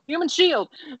God. Human shield.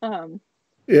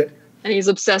 Yeah. And he's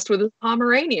obsessed with his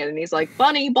Pomeranian. And he's like,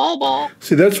 bunny, ball.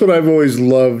 See, that's what I've always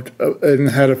loved and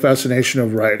had a fascination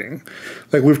of writing.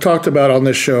 Like we've talked about on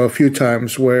this show a few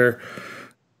times where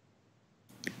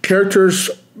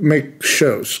characters make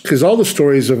shows because all the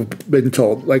stories have been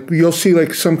told. Like you'll see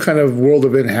like some kind of world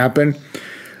event happen.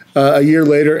 A year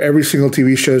later, every single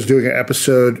TV show is doing an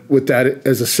episode with that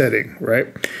as a setting, right?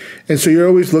 And so you're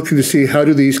always looking to see how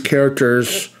do these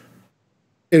characters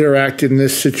interact in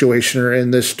this situation or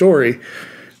in this story,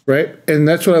 right? And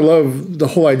that's what I love, the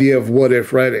whole idea of what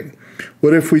if writing.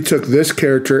 What if we took this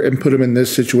character and put him in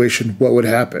this situation? What would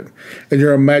happen? And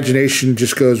your imagination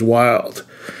just goes wild.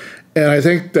 And I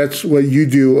think that's what you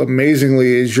do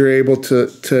amazingly is you're able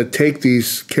to take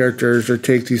these characters or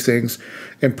take these things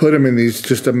and put them in these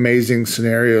just amazing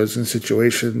scenarios and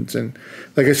situations. And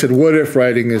like I said, what if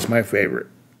writing is my favorite.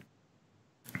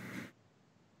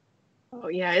 Oh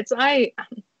yeah, I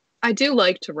do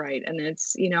like to write, and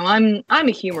it's I'm a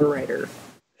humor writer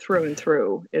through and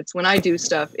through. It's when I do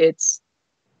stuff, it's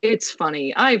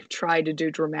funny. I've tried to do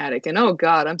dramatic, and oh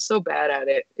God, I'm so bad at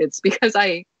it. It's because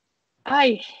I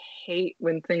hate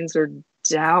when things are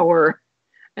dour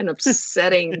and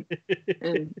upsetting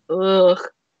and ugh.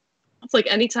 It's like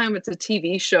anytime it's a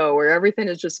TV show where everything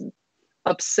is just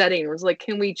upsetting. It's like,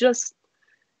 can we just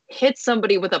hit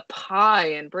somebody with a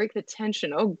pie and break the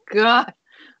tension? Oh God,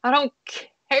 I don't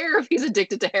care if he's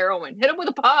addicted to heroin. Hit him with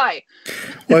a pie.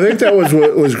 Well, I think that was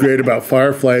what was great about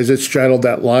Firefly is it straddled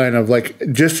that line of like,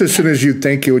 just as soon as you'd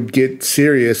think it would get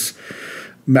serious,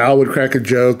 Mal would crack a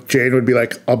joke. Jane would be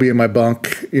like, I'll be in my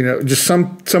bunk. Just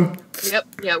some. Yep.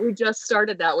 Yeah, we just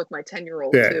started that with my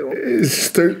 10-year-old too.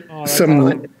 It's like,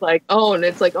 and it's like,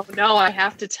 oh no, I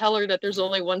have to tell her that there's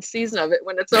only one season of it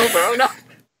when it's over. Oh no.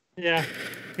 Yeah.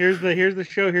 Here's the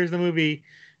show. Here's the movie.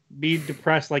 Be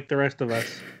depressed like the rest of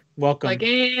us. Welcome.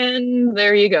 Again,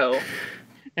 there you go.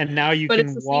 And now you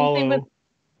can wallow.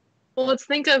 Well, let's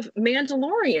think of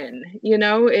Mandalorian. You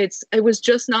know, it was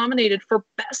just nominated for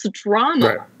best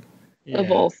drama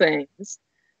of all things.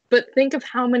 But think of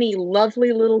how many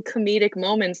lovely little comedic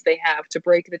moments they have to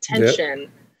break the tension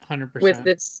 100%. with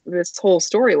this whole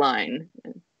storyline.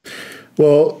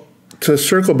 Well, to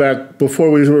circle back,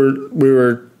 before we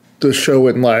were the show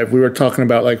went live, we were talking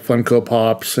about like Funko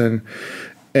Pops and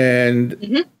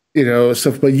you know,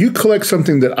 stuff. But you collect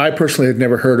something that I personally had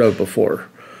never heard of before.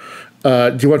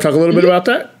 Do you want to talk a little bit about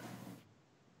that?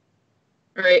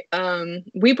 Right.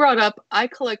 We brought up, I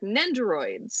collect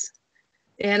Nendoroids,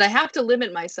 and I have to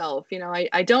limit myself. You know,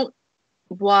 I don't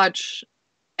watch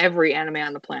every anime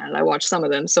on the planet. I watch some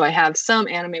of them, so I have some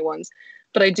anime ones.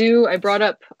 But I brought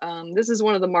up, this is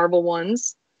one of the Marvel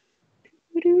ones.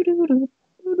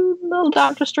 Little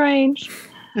Doctor Strange.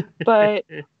 But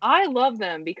I love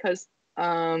them because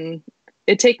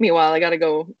it'd take me a while. I'd have to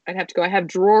go. I have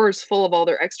drawers full of all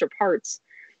their extra parts.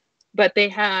 But they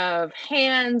have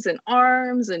hands and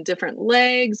arms and different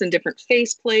legs and different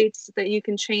face plates that you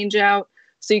can change out.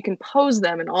 So you can pose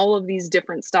them in all of these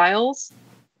different styles.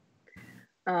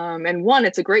 And one,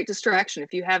 it's a great distraction.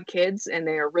 If you have kids and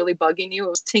they are really bugging you, it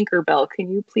was Tinkerbell.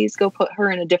 Can you please go put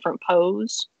her in a different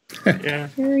pose? Yeah.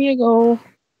 Here you go.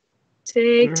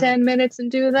 Take 10 minutes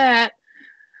and do that.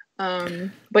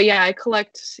 But yeah, I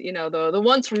collect, you know, the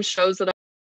ones from shows that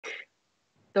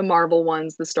the Marvel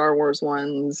ones, the Star Wars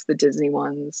ones, the Disney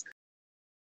ones.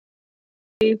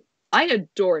 I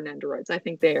adore Nendoroids. I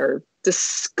think they are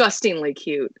disgustingly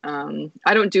cute.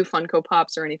 I don't do Funko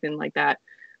Pops or anything like that,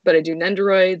 but I do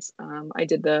Nendoroids. I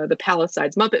did the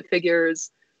Palisades Muppet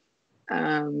figures,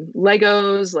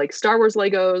 Legos, like Star Wars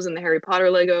Legos and the Harry Potter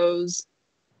Legos,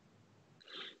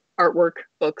 artwork,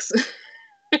 books,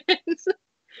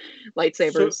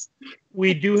 lightsabers. So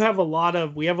we have a lot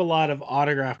of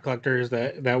autograph collectors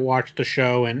that watch the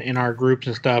show and in our groups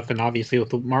and stuff, and obviously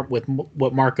with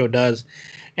what Marco does.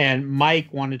 And Mike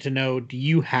wanted to know, do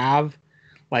you have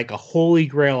like a holy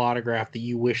grail autograph that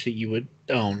you wish that you would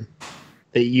own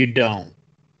that you don't?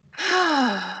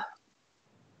 I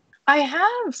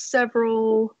have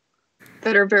several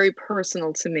that are very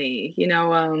personal to me. You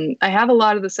know, I have a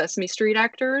lot of the Sesame Street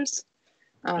actors.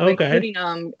 Including,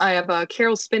 I have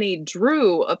Carol Spinney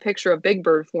drew a picture of Big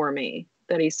Bird for me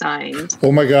that he signed.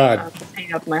 Oh my God!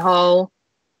 Hanging up in my hall.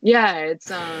 Yeah, it's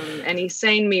and he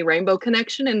sang me Rainbow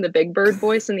Connection in the Big Bird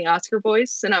voice and the Oscar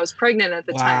voice, and I was pregnant at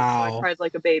the time, so I cried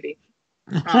like a baby.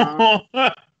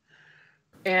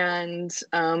 And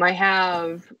I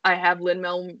have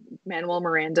Lin-Manuel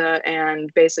Miranda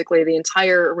and basically the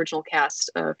entire original cast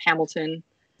of Hamilton.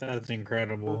 That's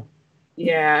incredible.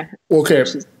 Yeah. Okay.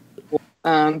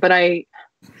 But I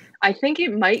think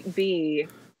it might be,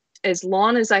 as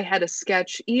long as I had a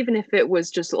sketch, even if it was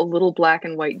just a little black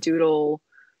and white doodle.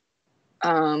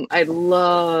 I'd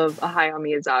love a Hayao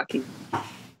Miyazaki.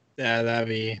 Yeah, that'd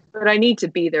be. But I need to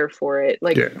be there for it,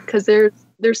 like, because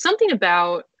there's something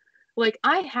about, like,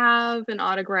 I have an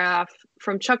autograph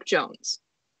from Chuck Jones,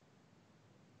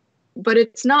 but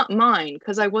it's not mine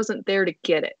because I wasn't there to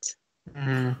get it.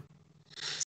 Mm-hmm.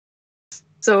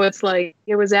 So it's like,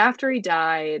 it was after he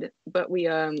died, but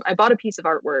I bought a piece of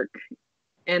artwork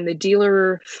and the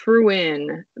dealer threw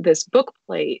in this book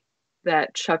plate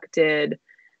that Chuck did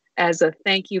as a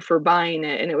thank you for buying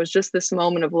it. And it was just this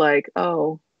moment of like,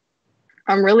 oh,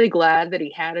 I'm really glad that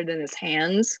he had it in his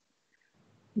hands,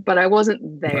 but I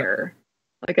wasn't there.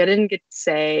 Like, I didn't get to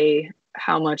say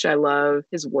how much I love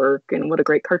his work and what a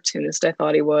great cartoonist I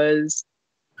thought he was.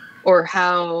 Or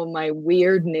how my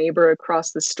weird neighbor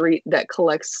across the street that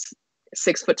collects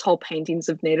 6-foot-tall paintings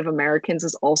of Native Americans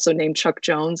is also named Chuck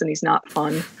Jones, and he's not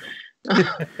fun. But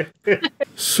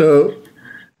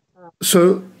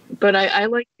I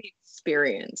like the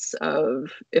experience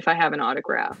of if I have an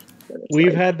autograph.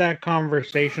 We've had that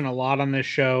conversation a lot on this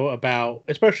show about,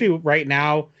 especially right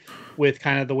now, with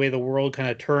kind of the way the world kind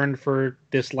of turned for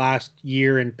this last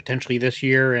year and potentially this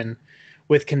year, and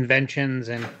with conventions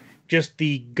and just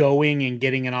the going and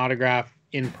getting an autograph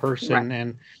in person. Right.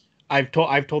 And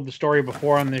I've told the story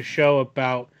before on this show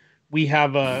about, we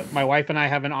have my wife and I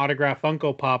have an autograph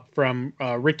Funko Pop from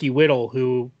Ricky Whittle,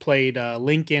 who played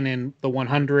Lincoln in the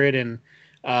 100, and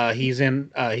he's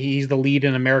the lead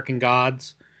in American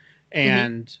Gods.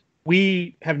 And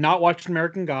we have not watched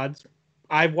American Gods.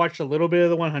 I've watched a little bit of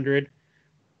the 100.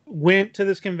 Went to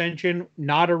this convention,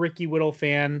 not a Ricky Whittle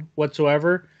fan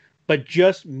whatsoever, but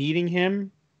just meeting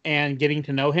him and getting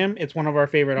to know him, it's one of our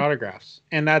favorite autographs.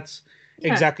 And that's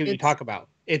exactly what you talk about.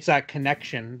 It's that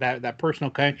connection, that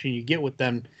personal connection you get with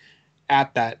them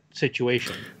at that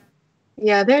situation.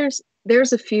 Yeah, there's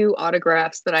a few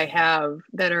autographs that I have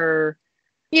that are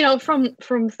you know, from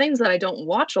things that I don't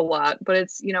watch a lot, but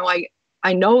it's, you know,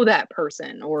 I know that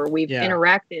person, or we've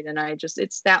interacted, and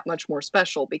it's that much more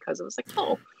special because it was like,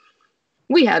 oh,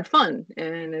 we had fun,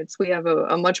 and we have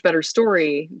a much better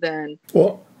story than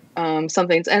some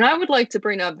things. And I would like to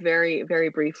bring up very, very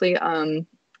briefly,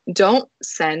 don't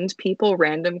send people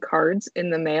random cards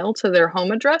in the mail to their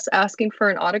home address asking for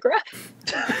an autograph.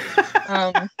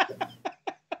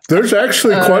 There's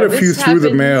actually quite a few through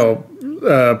the mail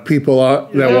people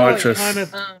that watch us. I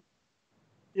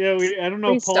don't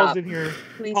know if Paul's in here.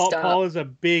 Paul is a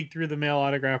big through the mail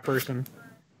autograph person.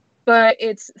 But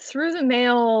it's through the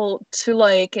mail to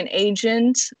like an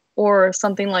agent or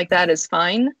something like that is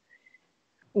fine.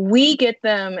 We get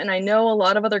them, and I know a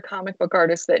lot of other comic book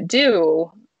artists that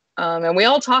do, and we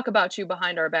all talk about you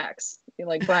behind our backs.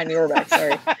 Like behind your back,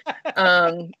 sorry.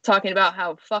 Talking about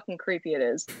how fucking creepy it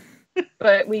is.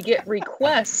 But we get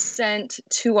requests sent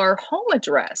to our home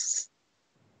address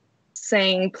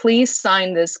saying, please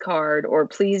sign this card, or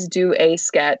please do a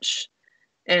sketch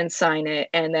and sign it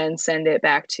and then send it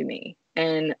back to me.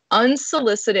 And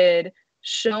unsolicited,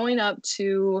 showing up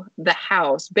to the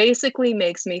house basically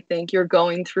makes me think you're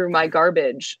going through my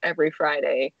garbage every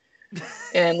Friday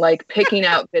and like picking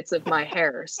out bits of my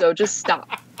hair. So just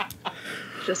stop.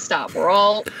 Just stop. We're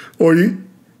all... Or you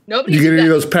get any of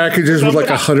those packages with like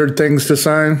 100 things to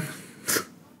sign?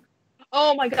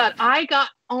 Oh my God. I got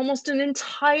almost an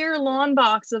entire lawn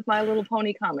box of My Little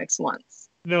Pony comics once.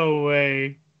 No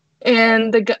way.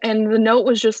 And the note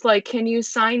was just like, can you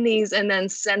sign these and then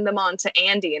send them on to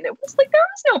Andy? And it was like, there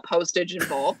was no postage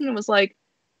involved. And it was like,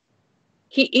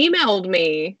 he emailed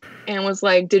me and was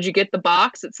like, did you get the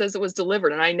box? It says it was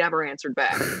delivered. And I never answered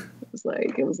back.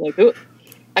 It was like, ooh.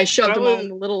 I shoved them all in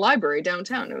the little library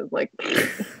downtown. It was like,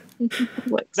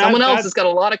 someone else has got a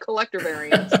lot of collector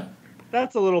variants.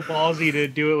 That's a little ballsy to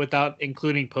do it without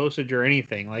including postage or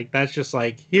anything. Like, that's just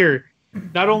like, here,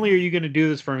 not only are you going to do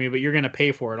this for me, but you're going to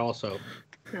pay for it also.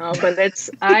 No, but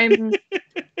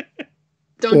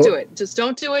don't do it. Just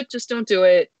don't do it. Just don't do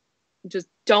it. Just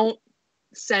don't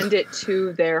send it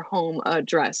to their home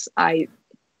address. I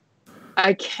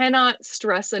cannot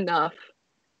stress enough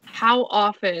how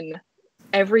often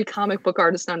every comic book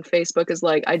artist on Facebook is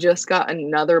like, I just got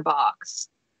another box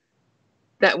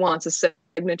that wants a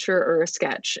signature or a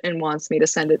sketch and wants me to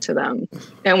send it to them.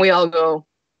 And we all go,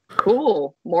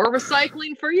 cool, more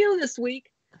recycling for you this week.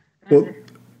 Well,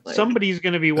 somebody's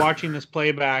going to be watching this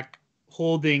playback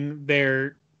holding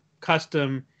their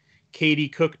custom Katie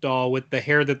Cook doll with the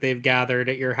hair that they've gathered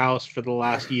at your house for the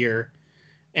last year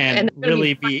and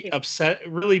really be upset,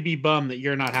 really be bummed that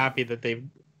you're not happy that they've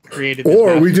created this.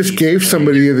 Or we just gave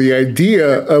somebody the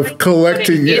idea of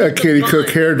collecting a Katie Cook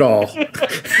hair doll.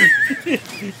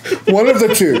 One of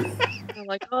the two.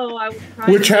 Like, oh,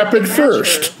 which happened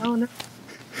first? Oh no.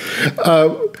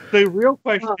 The real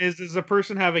question is: does a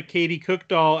person have a Katie Cook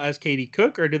doll as Katie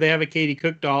Cook, or do they have a Katie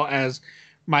Cook doll as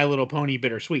My Little Pony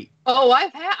Bittersweet? Oh, I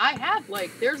have like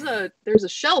there's a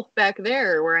shelf back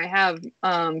there where I have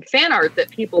fan art that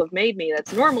people have made me.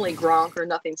 That's normally Gronk or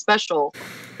nothing special,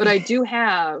 but I do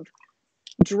have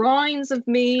drawings of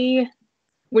me,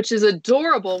 which is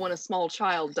adorable when a small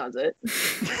child does it.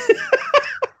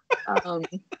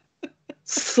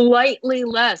 Slightly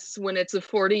less when it's a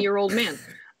 40-year-old man.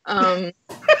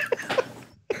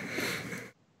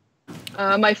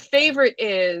 My favorite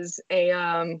is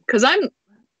because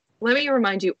let me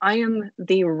remind you, I am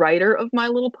the writer of My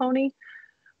Little Pony,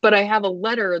 but I have a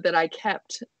letter that I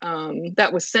kept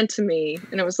that was sent to me,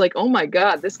 and it was like, oh my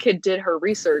God, this kid did her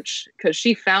research because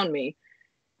she found me.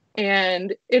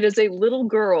 And it is a little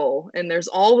girl, and there's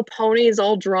all the ponies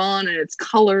all drawn, and it's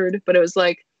colored, but it was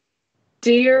like,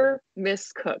 Dear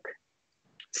Miss Cook,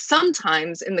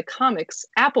 sometimes in the comics,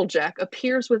 Applejack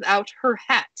appears without her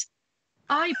hat.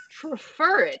 I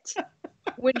prefer it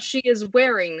when she is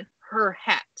wearing her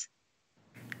hat.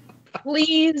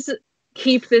 Please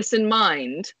keep this in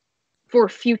mind for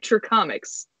future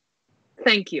comics.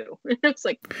 Thank you. It's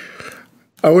like,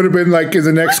 I would have been like in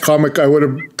the next comic, I would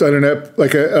have done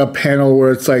a panel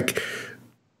where it's like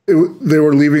they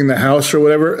were leaving the house or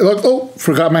whatever. Like, oh,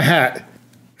 forgot my hat.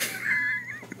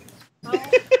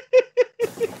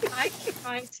 I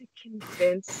tried to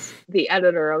convince the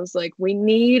editor. I was like, we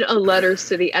need a letters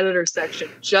to the editor section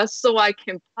just so I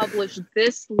can publish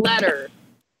this letter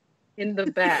in the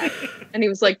back. And he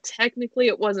was like, technically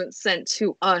it wasn't sent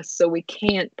to us, so we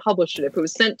can't publish it. If it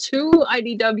was sent to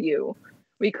IDW,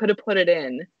 we could have put it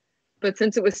in. But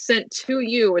since it was sent to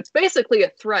you, it's basically a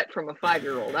threat from a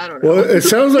 5-year-old. I don't know. Well, it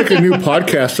sounds like a new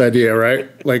podcast idea, right?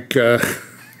 Like,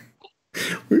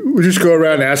 we just go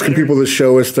around asking people to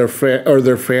show us their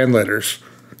fan letters.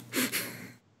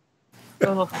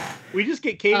 Oh. We just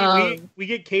get Katie. We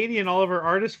get Katie and all of her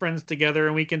artist friends together,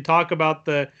 and we can talk about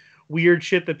the weird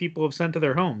shit that people have sent to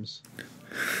their homes.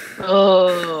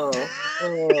 Oh.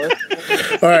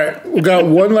 All right, we got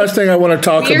one last thing I want to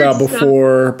talk about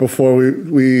before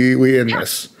we end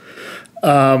this.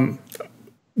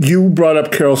 You brought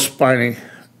up Carol Spiney,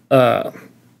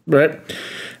 right?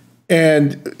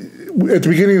 And at the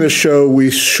beginning of the show,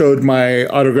 we showed my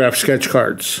autographed sketch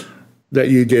cards that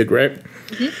you did, right?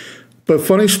 Mm-hmm. But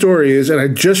funny story is, and I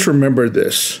just remembered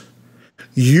this,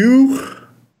 you,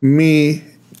 me,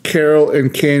 Carol,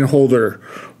 and Kane Holder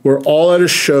were all at a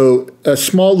show, a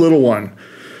small little one,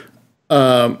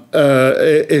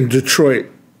 in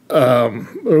Detroit.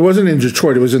 It wasn't in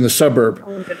Detroit; it was in the suburb.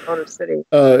 Motor City.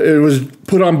 It was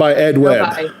put on by Ed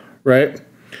Webb, right?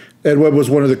 Ed Webb was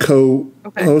one of the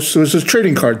co-hosts. It was a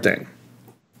trading card thing.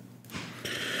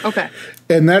 Okay.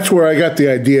 And that's where I got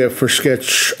the idea for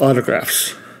sketch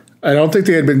autographs. I don't think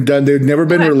they had been done. They'd never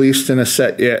been released in a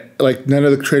set yet. Like, none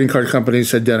of the trading card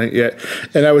companies had done it yet.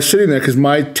 And I was sitting there because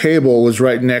my table was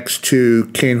right next to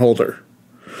Kane Holder.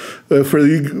 For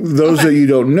those that you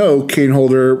don't know, Kane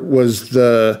Holder was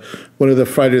one of the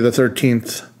Friday the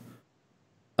 13th.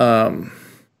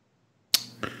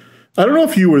 I don't know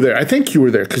if you were there. I think you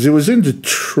were there because it was in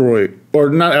Detroit, or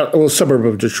not, well, a suburb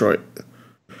of Detroit.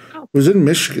 It was in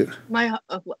Michigan. My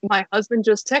husband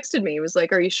just texted me. He was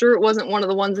like, "Are you sure it wasn't one of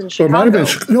the ones in Chicago?" Or it might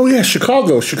have been. No, yeah,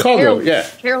 Chicago. Carol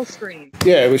Screen.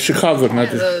 Yeah, it was Chicago.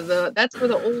 That's for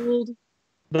the old.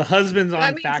 The husband's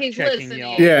on fact checking,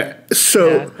 y'all. Yeah,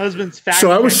 husband's fact.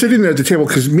 So I was sitting there at the table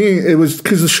because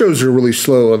the shows are really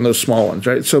slow on those small ones,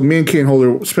 right? So me and Kane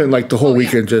Holder spent like the whole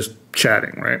weekend just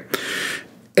chatting, right?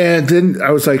 And then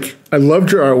I was like, I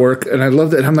loved your artwork, and I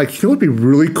loved it. And I'm like, you know what'd be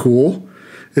really cool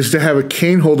is to have a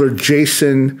Kane Holder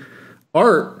Jason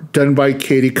art done by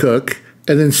Katie Cook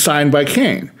and then signed by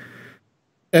Kane.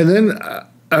 And then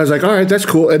I was like, all right, that's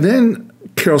cool. And then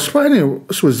Carol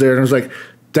Spiney was there, and I was like,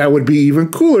 that would be even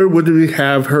cooler. Would we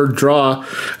have her draw?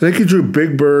 I think he drew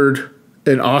Big Bird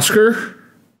and Oscar,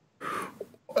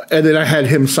 and then I had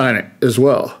him sign it as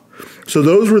well. So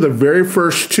those were the very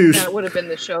first two. That would have been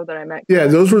the show that I met. Yeah,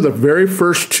 those were the very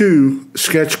first two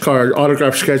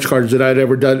autographed sketch cards that I'd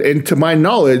ever done, and to my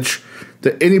knowledge,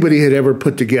 that anybody had ever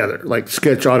put together, like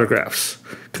sketch autographs,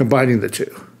 combining the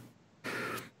two.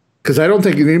 Because I don't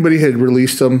think anybody had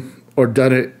released them or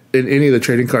done it in any of the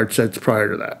trading card sets prior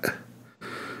to that.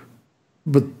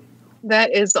 But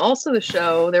that is also the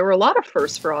show. There were a lot of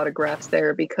firsts for autographs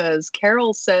there because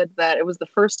Carol said that it was the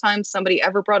first time somebody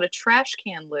ever brought a trash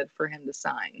can lid for him to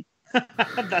sign.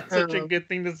 That's such a good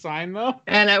thing to sign, though.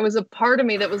 And it was a part of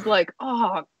me that was like,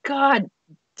 oh, God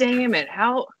damn it.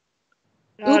 How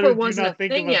Uber wasn't a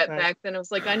thing yet back then. I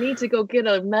was like, I need to go get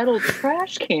a metal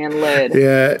trash can lid.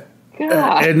 Yeah.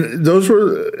 God.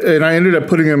 And I ended up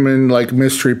putting them in like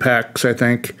mystery packs, I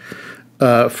think.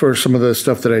 For some of the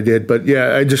stuff that I did. But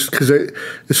yeah, because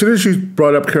as soon as you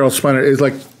brought up Carol Spiney, it's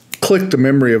like clicked the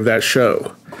memory of that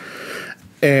show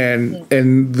and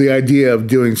the idea of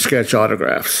doing sketch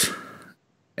autographs.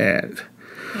 And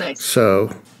nice.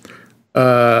 So,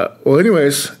 well,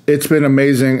 anyways, it's been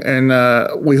amazing. And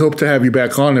we hope to have you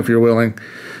back on if you're willing.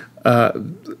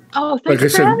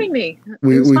 Thanks for having me.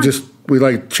 We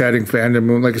like chatting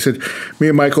fandom. And like I said, me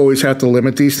and Mike always have to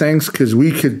limit these things because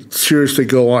we could seriously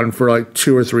go on for like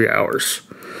 2 or 3 hours.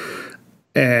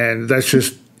 And that's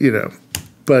just,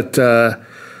 But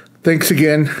thanks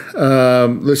again.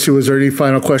 Let's see, was there any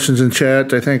final questions in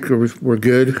chat? I think we're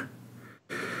good.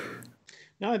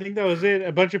 No, I think that was it.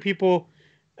 A bunch of people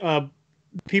in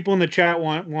the chat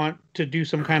want to do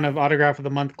some kind of autograph of the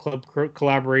month club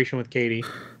collaboration with Katie.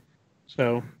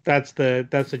 So that's the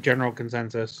general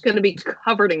consensus. It's going to be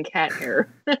covered in cat hair.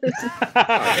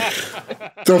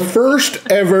 The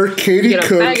first ever Katie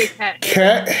Cook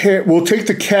cat hair. We'll take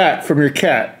the hair from your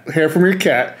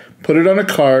cat, put it on a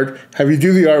card, have you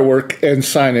do the artwork, and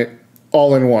sign it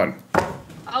all in one.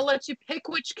 I'll let you pick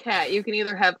which cat. You can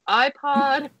either have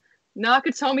iPod,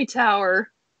 Nakatomi Tower,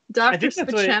 Dr.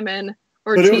 Spachemin,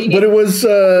 or T. But it was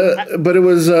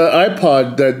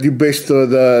iPod that you based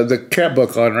the cat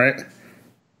book on, right?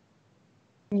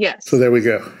 Yes. So there we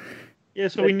go. Yeah,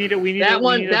 so we need it.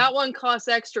 That one costs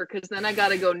extra because then I got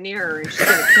to go near her and she's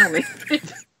going to kill me.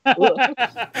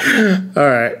 All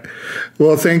right.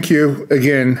 Well, thank you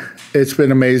again. It's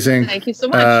been amazing. Thank you so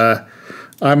much.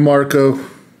 I'm Marco.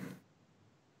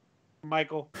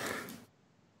 Michael.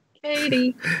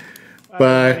 Katie.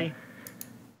 Bye.